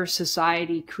better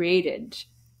society created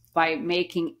by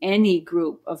making any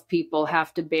group of people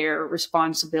have to bear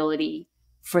responsibility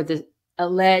for the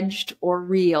alleged or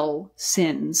real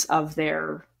sins of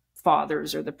their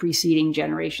fathers or the preceding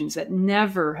generations. That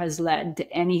never has led to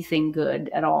anything good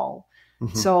at all.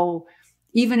 Mm-hmm. So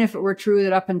even if it were true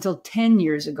that up until 10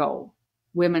 years ago,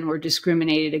 women were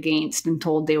discriminated against and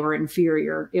told they were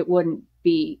inferior, it wouldn't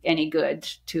be any good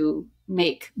to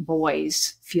make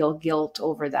boys feel guilt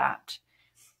over that.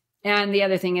 And the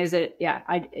other thing is that,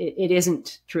 it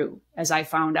isn't true, as I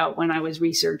found out when I was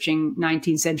researching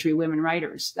 19th century women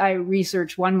writers. I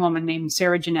researched one woman named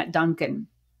Sarah Jeanette Duncan.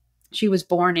 She was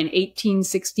born in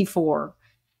 1864,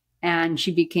 and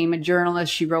she became a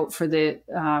journalist. She wrote for the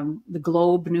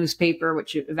Globe newspaper,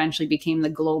 which eventually became the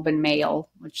Globe and Mail,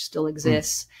 which still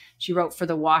exists. She wrote for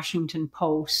the Washington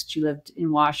Post. She lived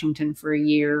in Washington for a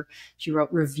year. She wrote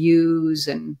reviews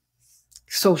and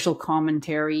social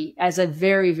commentary as a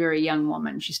very, very young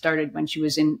woman. She started when she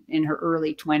was in her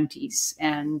early 20s,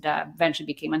 and eventually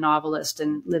became a novelist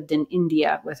and lived in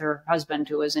India with her husband,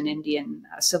 who was an Indian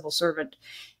civil servant.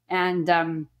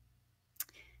 And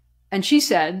she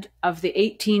said of the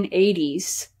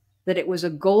 1880s that it was a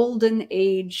golden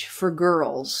age for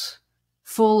girls,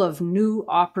 full of new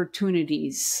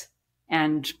opportunities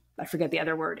and, I forget the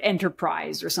other word,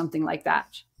 enterprise or something like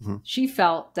that. Mm-hmm. She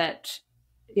felt that,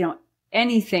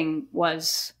 anything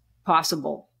was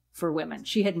possible for women.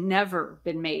 She had never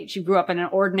been made. She grew up in an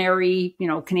ordinary,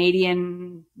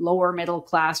 Canadian lower middle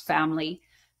class family,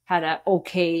 had an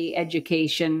okay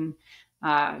education,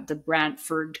 the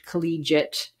Brantford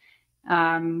Collegiate.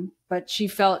 But she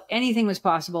felt anything was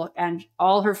possible, and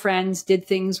all her friends did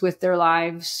things with their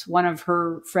lives. One of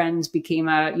her friends became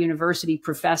a university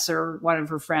professor. One of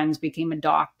her friends became a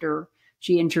doctor.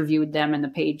 She interviewed them in the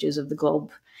pages of the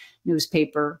Globe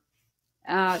newspaper.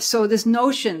 So this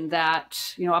notion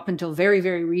that, up until very,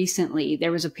 very recently,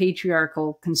 there was a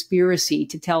patriarchal conspiracy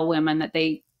to tell women that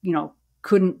they,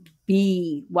 couldn't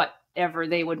be whatever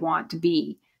they would want to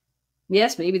be.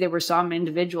 Yes, maybe there were some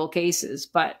individual cases,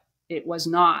 but it was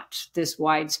not this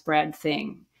widespread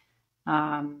thing.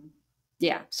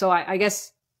 So I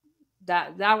guess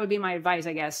that would be my advice,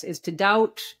 I guess, is to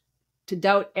doubt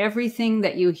everything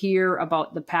that you hear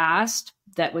about the past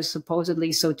that was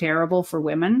supposedly so terrible for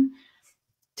women,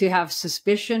 to have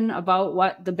suspicion about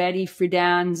what the Betty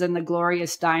Friedan's and the Gloria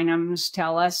Steinems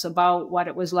tell us about what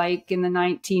it was like in the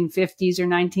 1950s or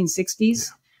 1960s.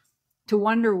 Yeah. To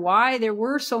wonder why there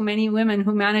were so many women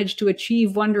who managed to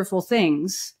achieve wonderful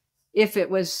things if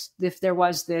there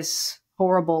was this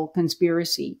horrible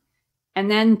conspiracy.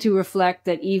 And then to reflect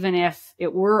that even if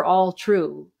it were all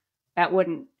true, that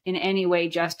wouldn't in any way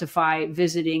justify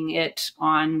visiting it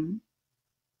on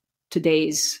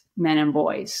today's men and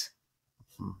boys.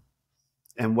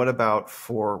 And what about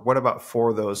for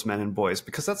those men and boys?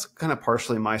 Because that's kind of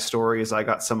partially my story, is I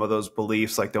got some of those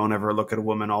beliefs, like don't ever look at a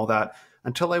woman, all that,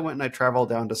 until I went and I traveled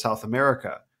down to South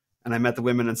America, and I met the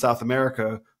women in South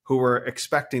America who were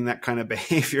expecting that kind of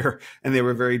behavior, and they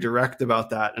were very direct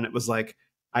about that. And it was like,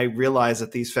 I realized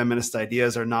that these feminist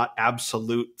ideas are not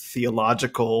absolute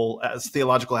theological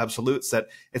absolutes, that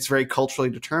it's very culturally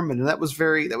determined. And that was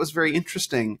very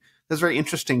interesting. That was very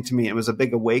interesting to me. It was a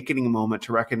big awakening moment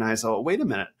to recognize, oh, wait a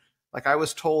minute. Like, I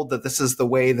was told that this is the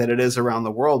way that it is around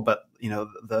the world, but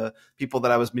the people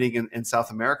that I was meeting in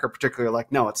South America particularly are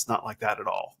like, no, it's not like that at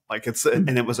all. Like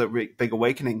and it was a big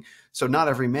awakening. So not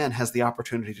every man has the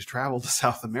opportunity to travel to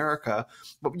South America.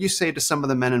 What would you say to some of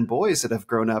the men and boys that have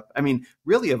grown up? I mean,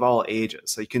 really of all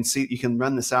ages. So you can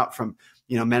run this out from,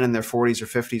 men in their 40s or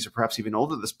 50s, or perhaps even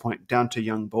older at this point, down to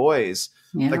young boys.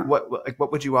 Yeah. Like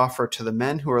what would you offer to the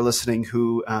men who are listening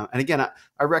who, and again,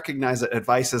 I recognize that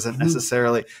advice isn't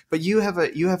necessarily, but you have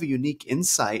a unique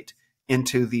insight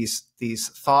into these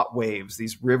thought waves,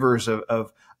 these rivers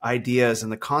of ideas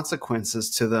and the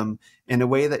consequences to them in a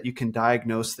way that you can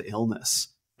diagnose the illness.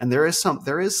 And there is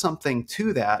something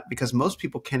to that, because most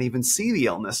people can't even see the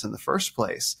illness in the first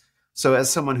place. So as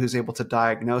someone who's able to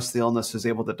diagnose the illness, who's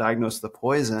able to diagnose the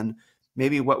poison,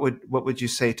 maybe what would you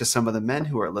say to some of the men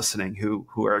who are listening,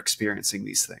 who are experiencing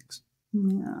these things?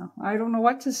 Yeah, I don't know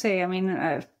what to say. I mean,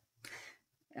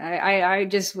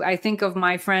 I think of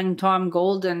my friend Tom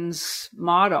Golden's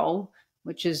motto,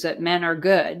 which is that men are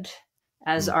good,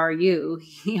 as are you.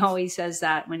 He always says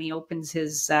that when he opens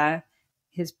his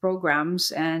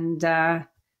programs. And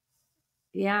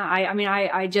yeah, I mean,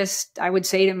 I would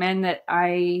say to men that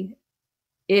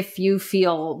if you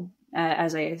feel,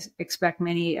 as I expect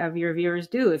many of your viewers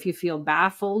do, if you feel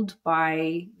baffled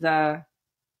by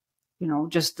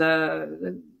just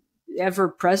the ever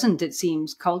present, it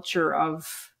seems, culture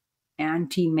of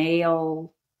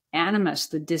anti-male animus,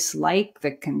 the dislike,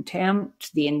 the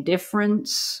contempt, the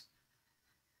indifference,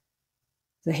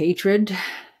 the hatred,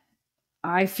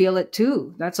 I feel it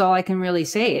too. That's all I can really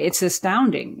say. It's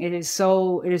astounding. It is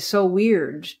so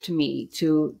weird to me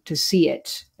to see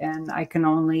it. And I can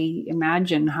only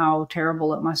imagine how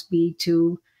terrible it must be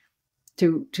to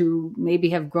maybe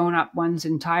have grown up one's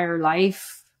entire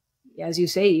life, as you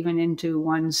say, even into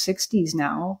one's 60s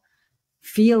now,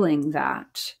 feeling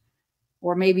that,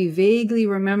 or maybe vaguely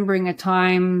remembering a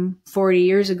time 40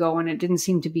 years ago when it didn't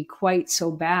seem to be quite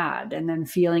so bad, and then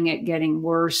feeling it getting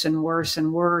worse and worse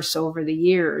and worse over the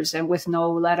years, and with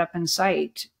no let up in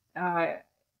sight. It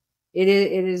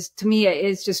is to me,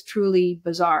 it's just truly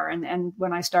bizarre. And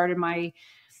when I started my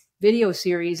video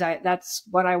series, that's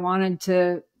what I wanted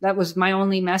to, that was my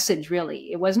only message,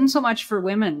 really. It wasn't so much for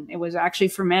women, it was actually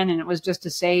for men. And it was just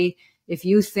to say, if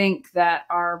you think that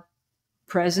our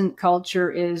present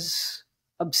culture is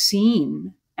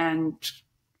obscene and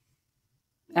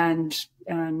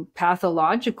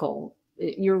pathological,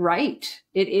 you're right.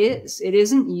 It is. It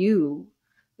isn't you.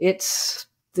 It's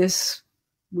this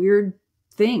weird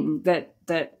thing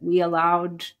that we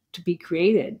allowed to be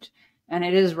created, and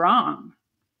it is wrong.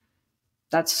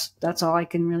 That's all I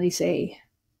can really say.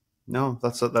 No,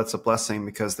 that's a blessing,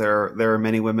 because there are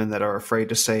many women that are afraid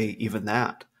to say even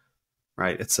that.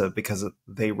 Right. It's because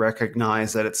they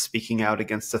recognize that it's speaking out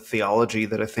against a theology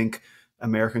that I think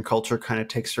American culture kind of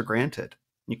takes for granted.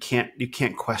 You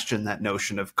can't question that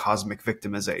notion of cosmic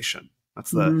victimization. I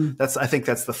think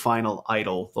that's the final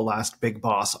idol, the last big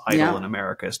boss idol in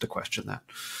America, is to question that.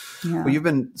 Yeah. Well, you've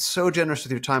been so generous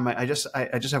with your time. I just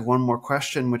have one more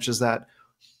question, which is that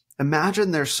imagine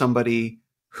there's somebody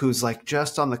who's like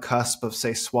just on the cusp of,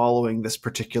 say, swallowing this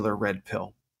particular red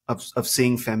pill, of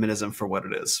seeing feminism for what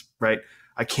it is, right?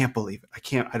 I can't believe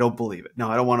it. I don't believe it. No,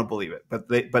 I don't want to believe it.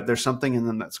 But there's something in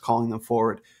them that's calling them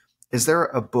forward. Is there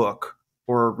a book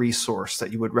or a resource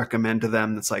that you would recommend to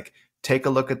them that's like, take a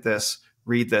look at this,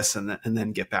 read this, and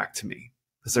then get back to me?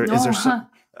 Is there some?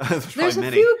 There's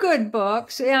a few good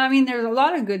books. Yeah, I mean, there's a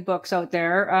lot of good books out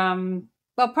there.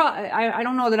 Well, I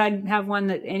don't know that I'd have one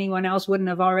that anyone else wouldn't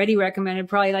have already recommended.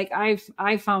 Probably, like,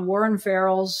 I found Warren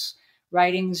Farrell's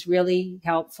writing's really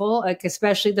helpful, like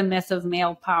especially The Myth of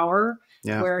Male Power,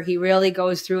 where he really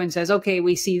goes through and says, okay,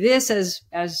 we see this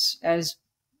as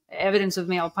evidence of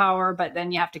male power, but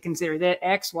then you have to consider that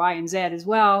X, Y, and Z as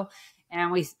well.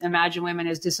 And we imagine women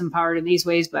as disempowered in these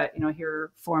ways, but here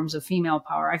are forms of female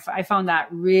power. I found that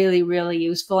really, really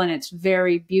useful, and it's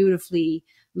very beautifully,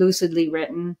 lucidly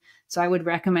written. So I would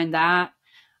recommend that.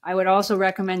 I would also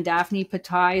recommend Daphne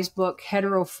Patai's book,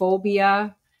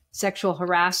 Heterophobia, Sexual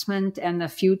Harassment and the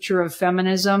Future of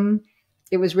Feminism.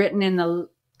 It was written in the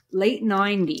late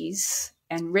 90s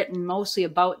and written mostly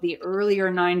about the earlier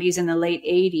 90s and the late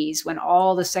 80s, when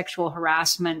all the sexual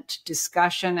harassment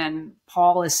discussion and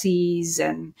policies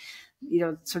and,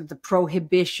 sort of the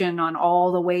prohibition on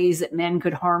all the ways that men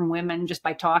could harm women just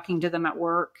by talking to them at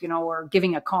work, or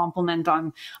giving a compliment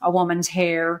on a woman's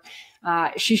hair.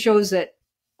 She shows that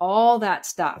all that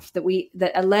stuff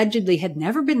that allegedly had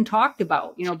never been talked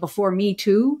about, before Me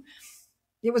Too,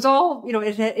 it was all,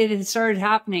 it had started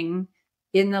happening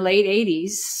in the late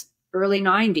 80s, early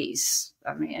 90s.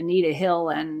 I mean, Anita Hill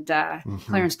and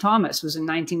Clarence Thomas was in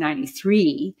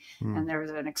 1993, and there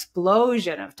was an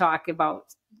explosion of talk about,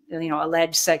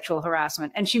 alleged sexual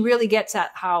harassment. And she really gets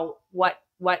at how what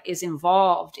is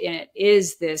involved in it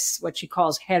is this, what she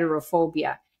calls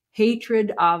heterophobia,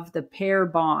 hatred of the pair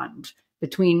bond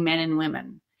between men and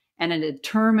women, and a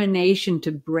determination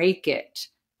to break it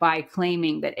by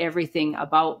claiming that everything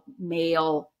about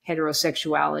male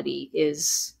heterosexuality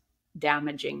is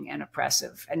damaging and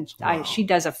oppressive. And she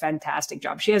does a fantastic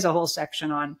job. She has a whole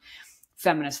section on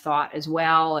feminist thought as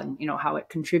well, and how it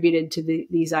contributed to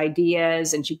these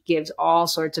ideas. And she gives all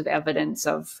sorts of evidence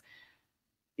of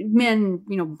men,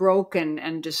 broken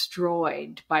and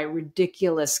destroyed by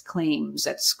ridiculous claims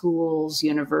at schools,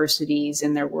 universities,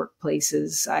 in their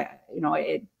workplaces.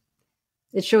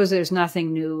 It shows there's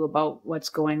nothing new about what's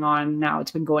going on now.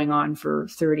 It's been going on for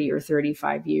 30 or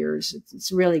 35 years.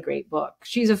 It's a really great book.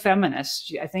 She's a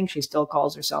feminist. I think she still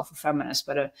calls herself a feminist,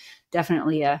 but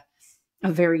definitely a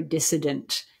very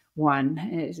dissident one.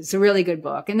 It's a really good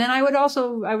book. And then I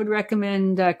would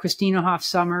recommend Christina Hoff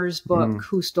Sommers' book,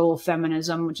 Who Stole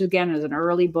Feminism, which again is an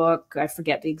early book. I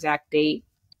forget the exact date,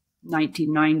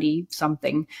 1990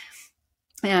 something.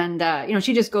 And,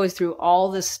 she just goes through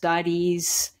all the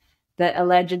studies that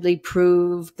allegedly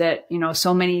proved that,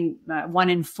 so many, 1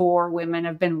 in 4 women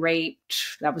have been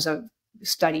raped. That was a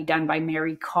study done by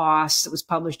Mary Koss. It was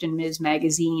published in Ms.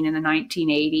 Magazine in the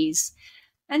 1980s.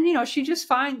 And, she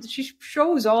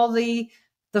shows all the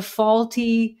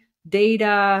faulty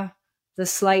data, the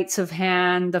sleights of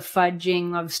hand, the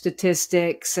fudging of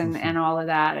statistics and all of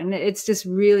that. And it's just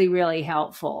really, really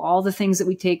helpful. All the things that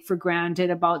we take for granted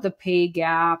about the pay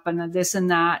gap and the this and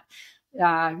that.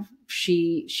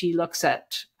 She looks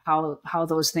at how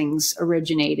those things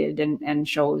originated and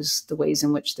shows the ways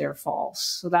in which they're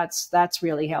false. So that's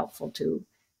really helpful too.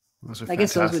 I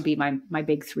guess those would be my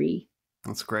big 3.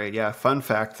 That's great. Yeah. Fun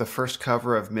fact: the first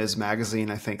cover of Ms.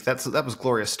 Magazine, I think that was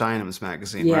Gloria Steinem's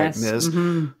magazine, yes. right? Ms.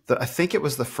 I think it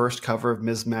was the first cover of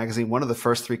Ms. Magazine. One of the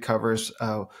first 3 covers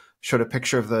showed a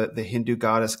picture of the Hindu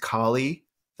goddess Kali.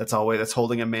 That's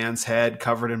holding a man's head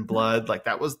covered in blood. Like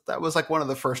that was like one of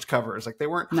the first covers. Like they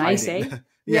weren't nice, hiding. Eh?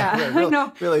 Yeah, really, I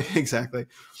know. Really, exactly.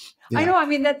 Yeah. I know. I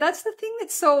mean, that's the thing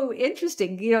that's so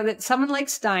interesting. That someone like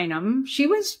Steinem, she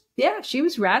was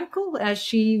radical as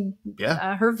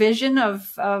her vision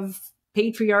of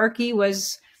patriarchy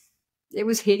was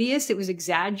hideous. It was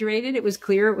exaggerated. It was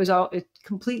clear. It was all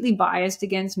completely biased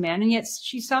against men. And yet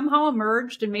she somehow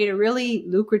emerged and made a really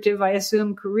lucrative, I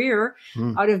assume, career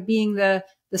out of being the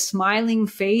smiling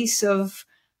face of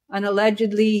an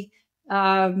allegedly,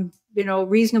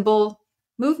 reasonable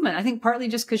movement. I think partly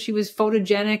just because she was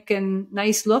photogenic and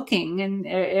nice looking and,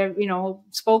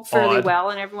 spoke fairly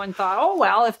well. And everyone thought, oh,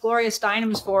 well, if Gloria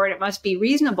Steinem's for it, it must be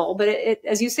reasonable. But it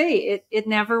as you say, it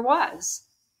never was.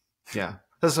 Yeah.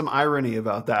 There's some irony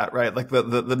about that, right? Like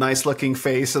the nice looking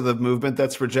face of the movement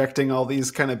that's rejecting all these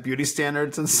kind of beauty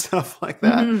standards and stuff like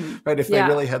that, right? If they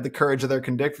really had the courage of their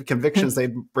convictions,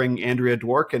 they'd bring Andrea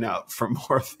Dworkin out for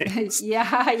more things.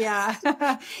 Yeah.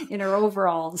 In her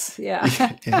overalls. Yeah.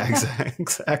 Yeah,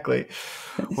 exactly.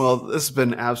 Well, this has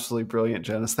been absolutely brilliant,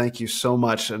 Janice. Thank you so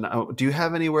much. And do you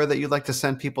have anywhere that you'd like to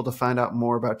send people to find out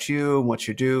more about you and what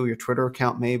you do, your Twitter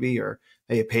account maybe, or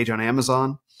a page on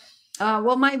Amazon?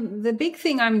 Well, the big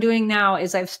thing I'm doing now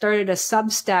is I've started a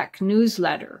Substack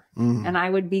newsletter, and I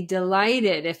would be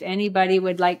delighted if anybody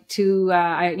would like to,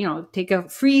 take a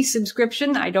free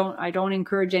subscription. I don't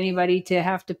encourage anybody to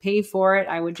have to pay for it.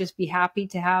 I would just be happy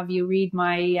to have you read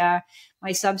my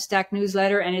Substack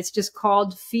newsletter, and it's just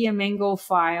called Fiamengo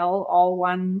File, all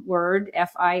one word,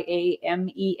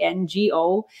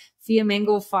 Fiamengo,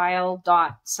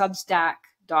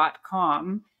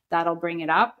 fiamengofile.substack.com. That'll bring it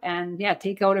up. And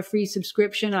take out a free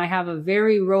subscription. I have a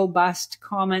very robust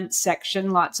comment section,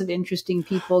 lots of interesting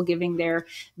people giving their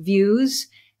views.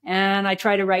 And I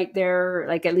try to write there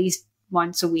like at least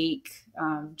once a week,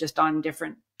 just on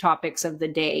different topics of the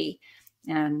day.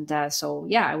 And so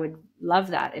I would love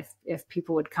that if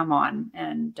people would come on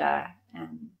and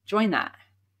join that.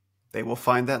 They will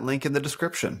find that link in the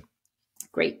description.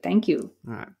 Great. Thank you.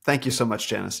 All right. Thank you so much,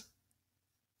 Janice.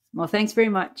 Well, thanks very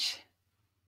much.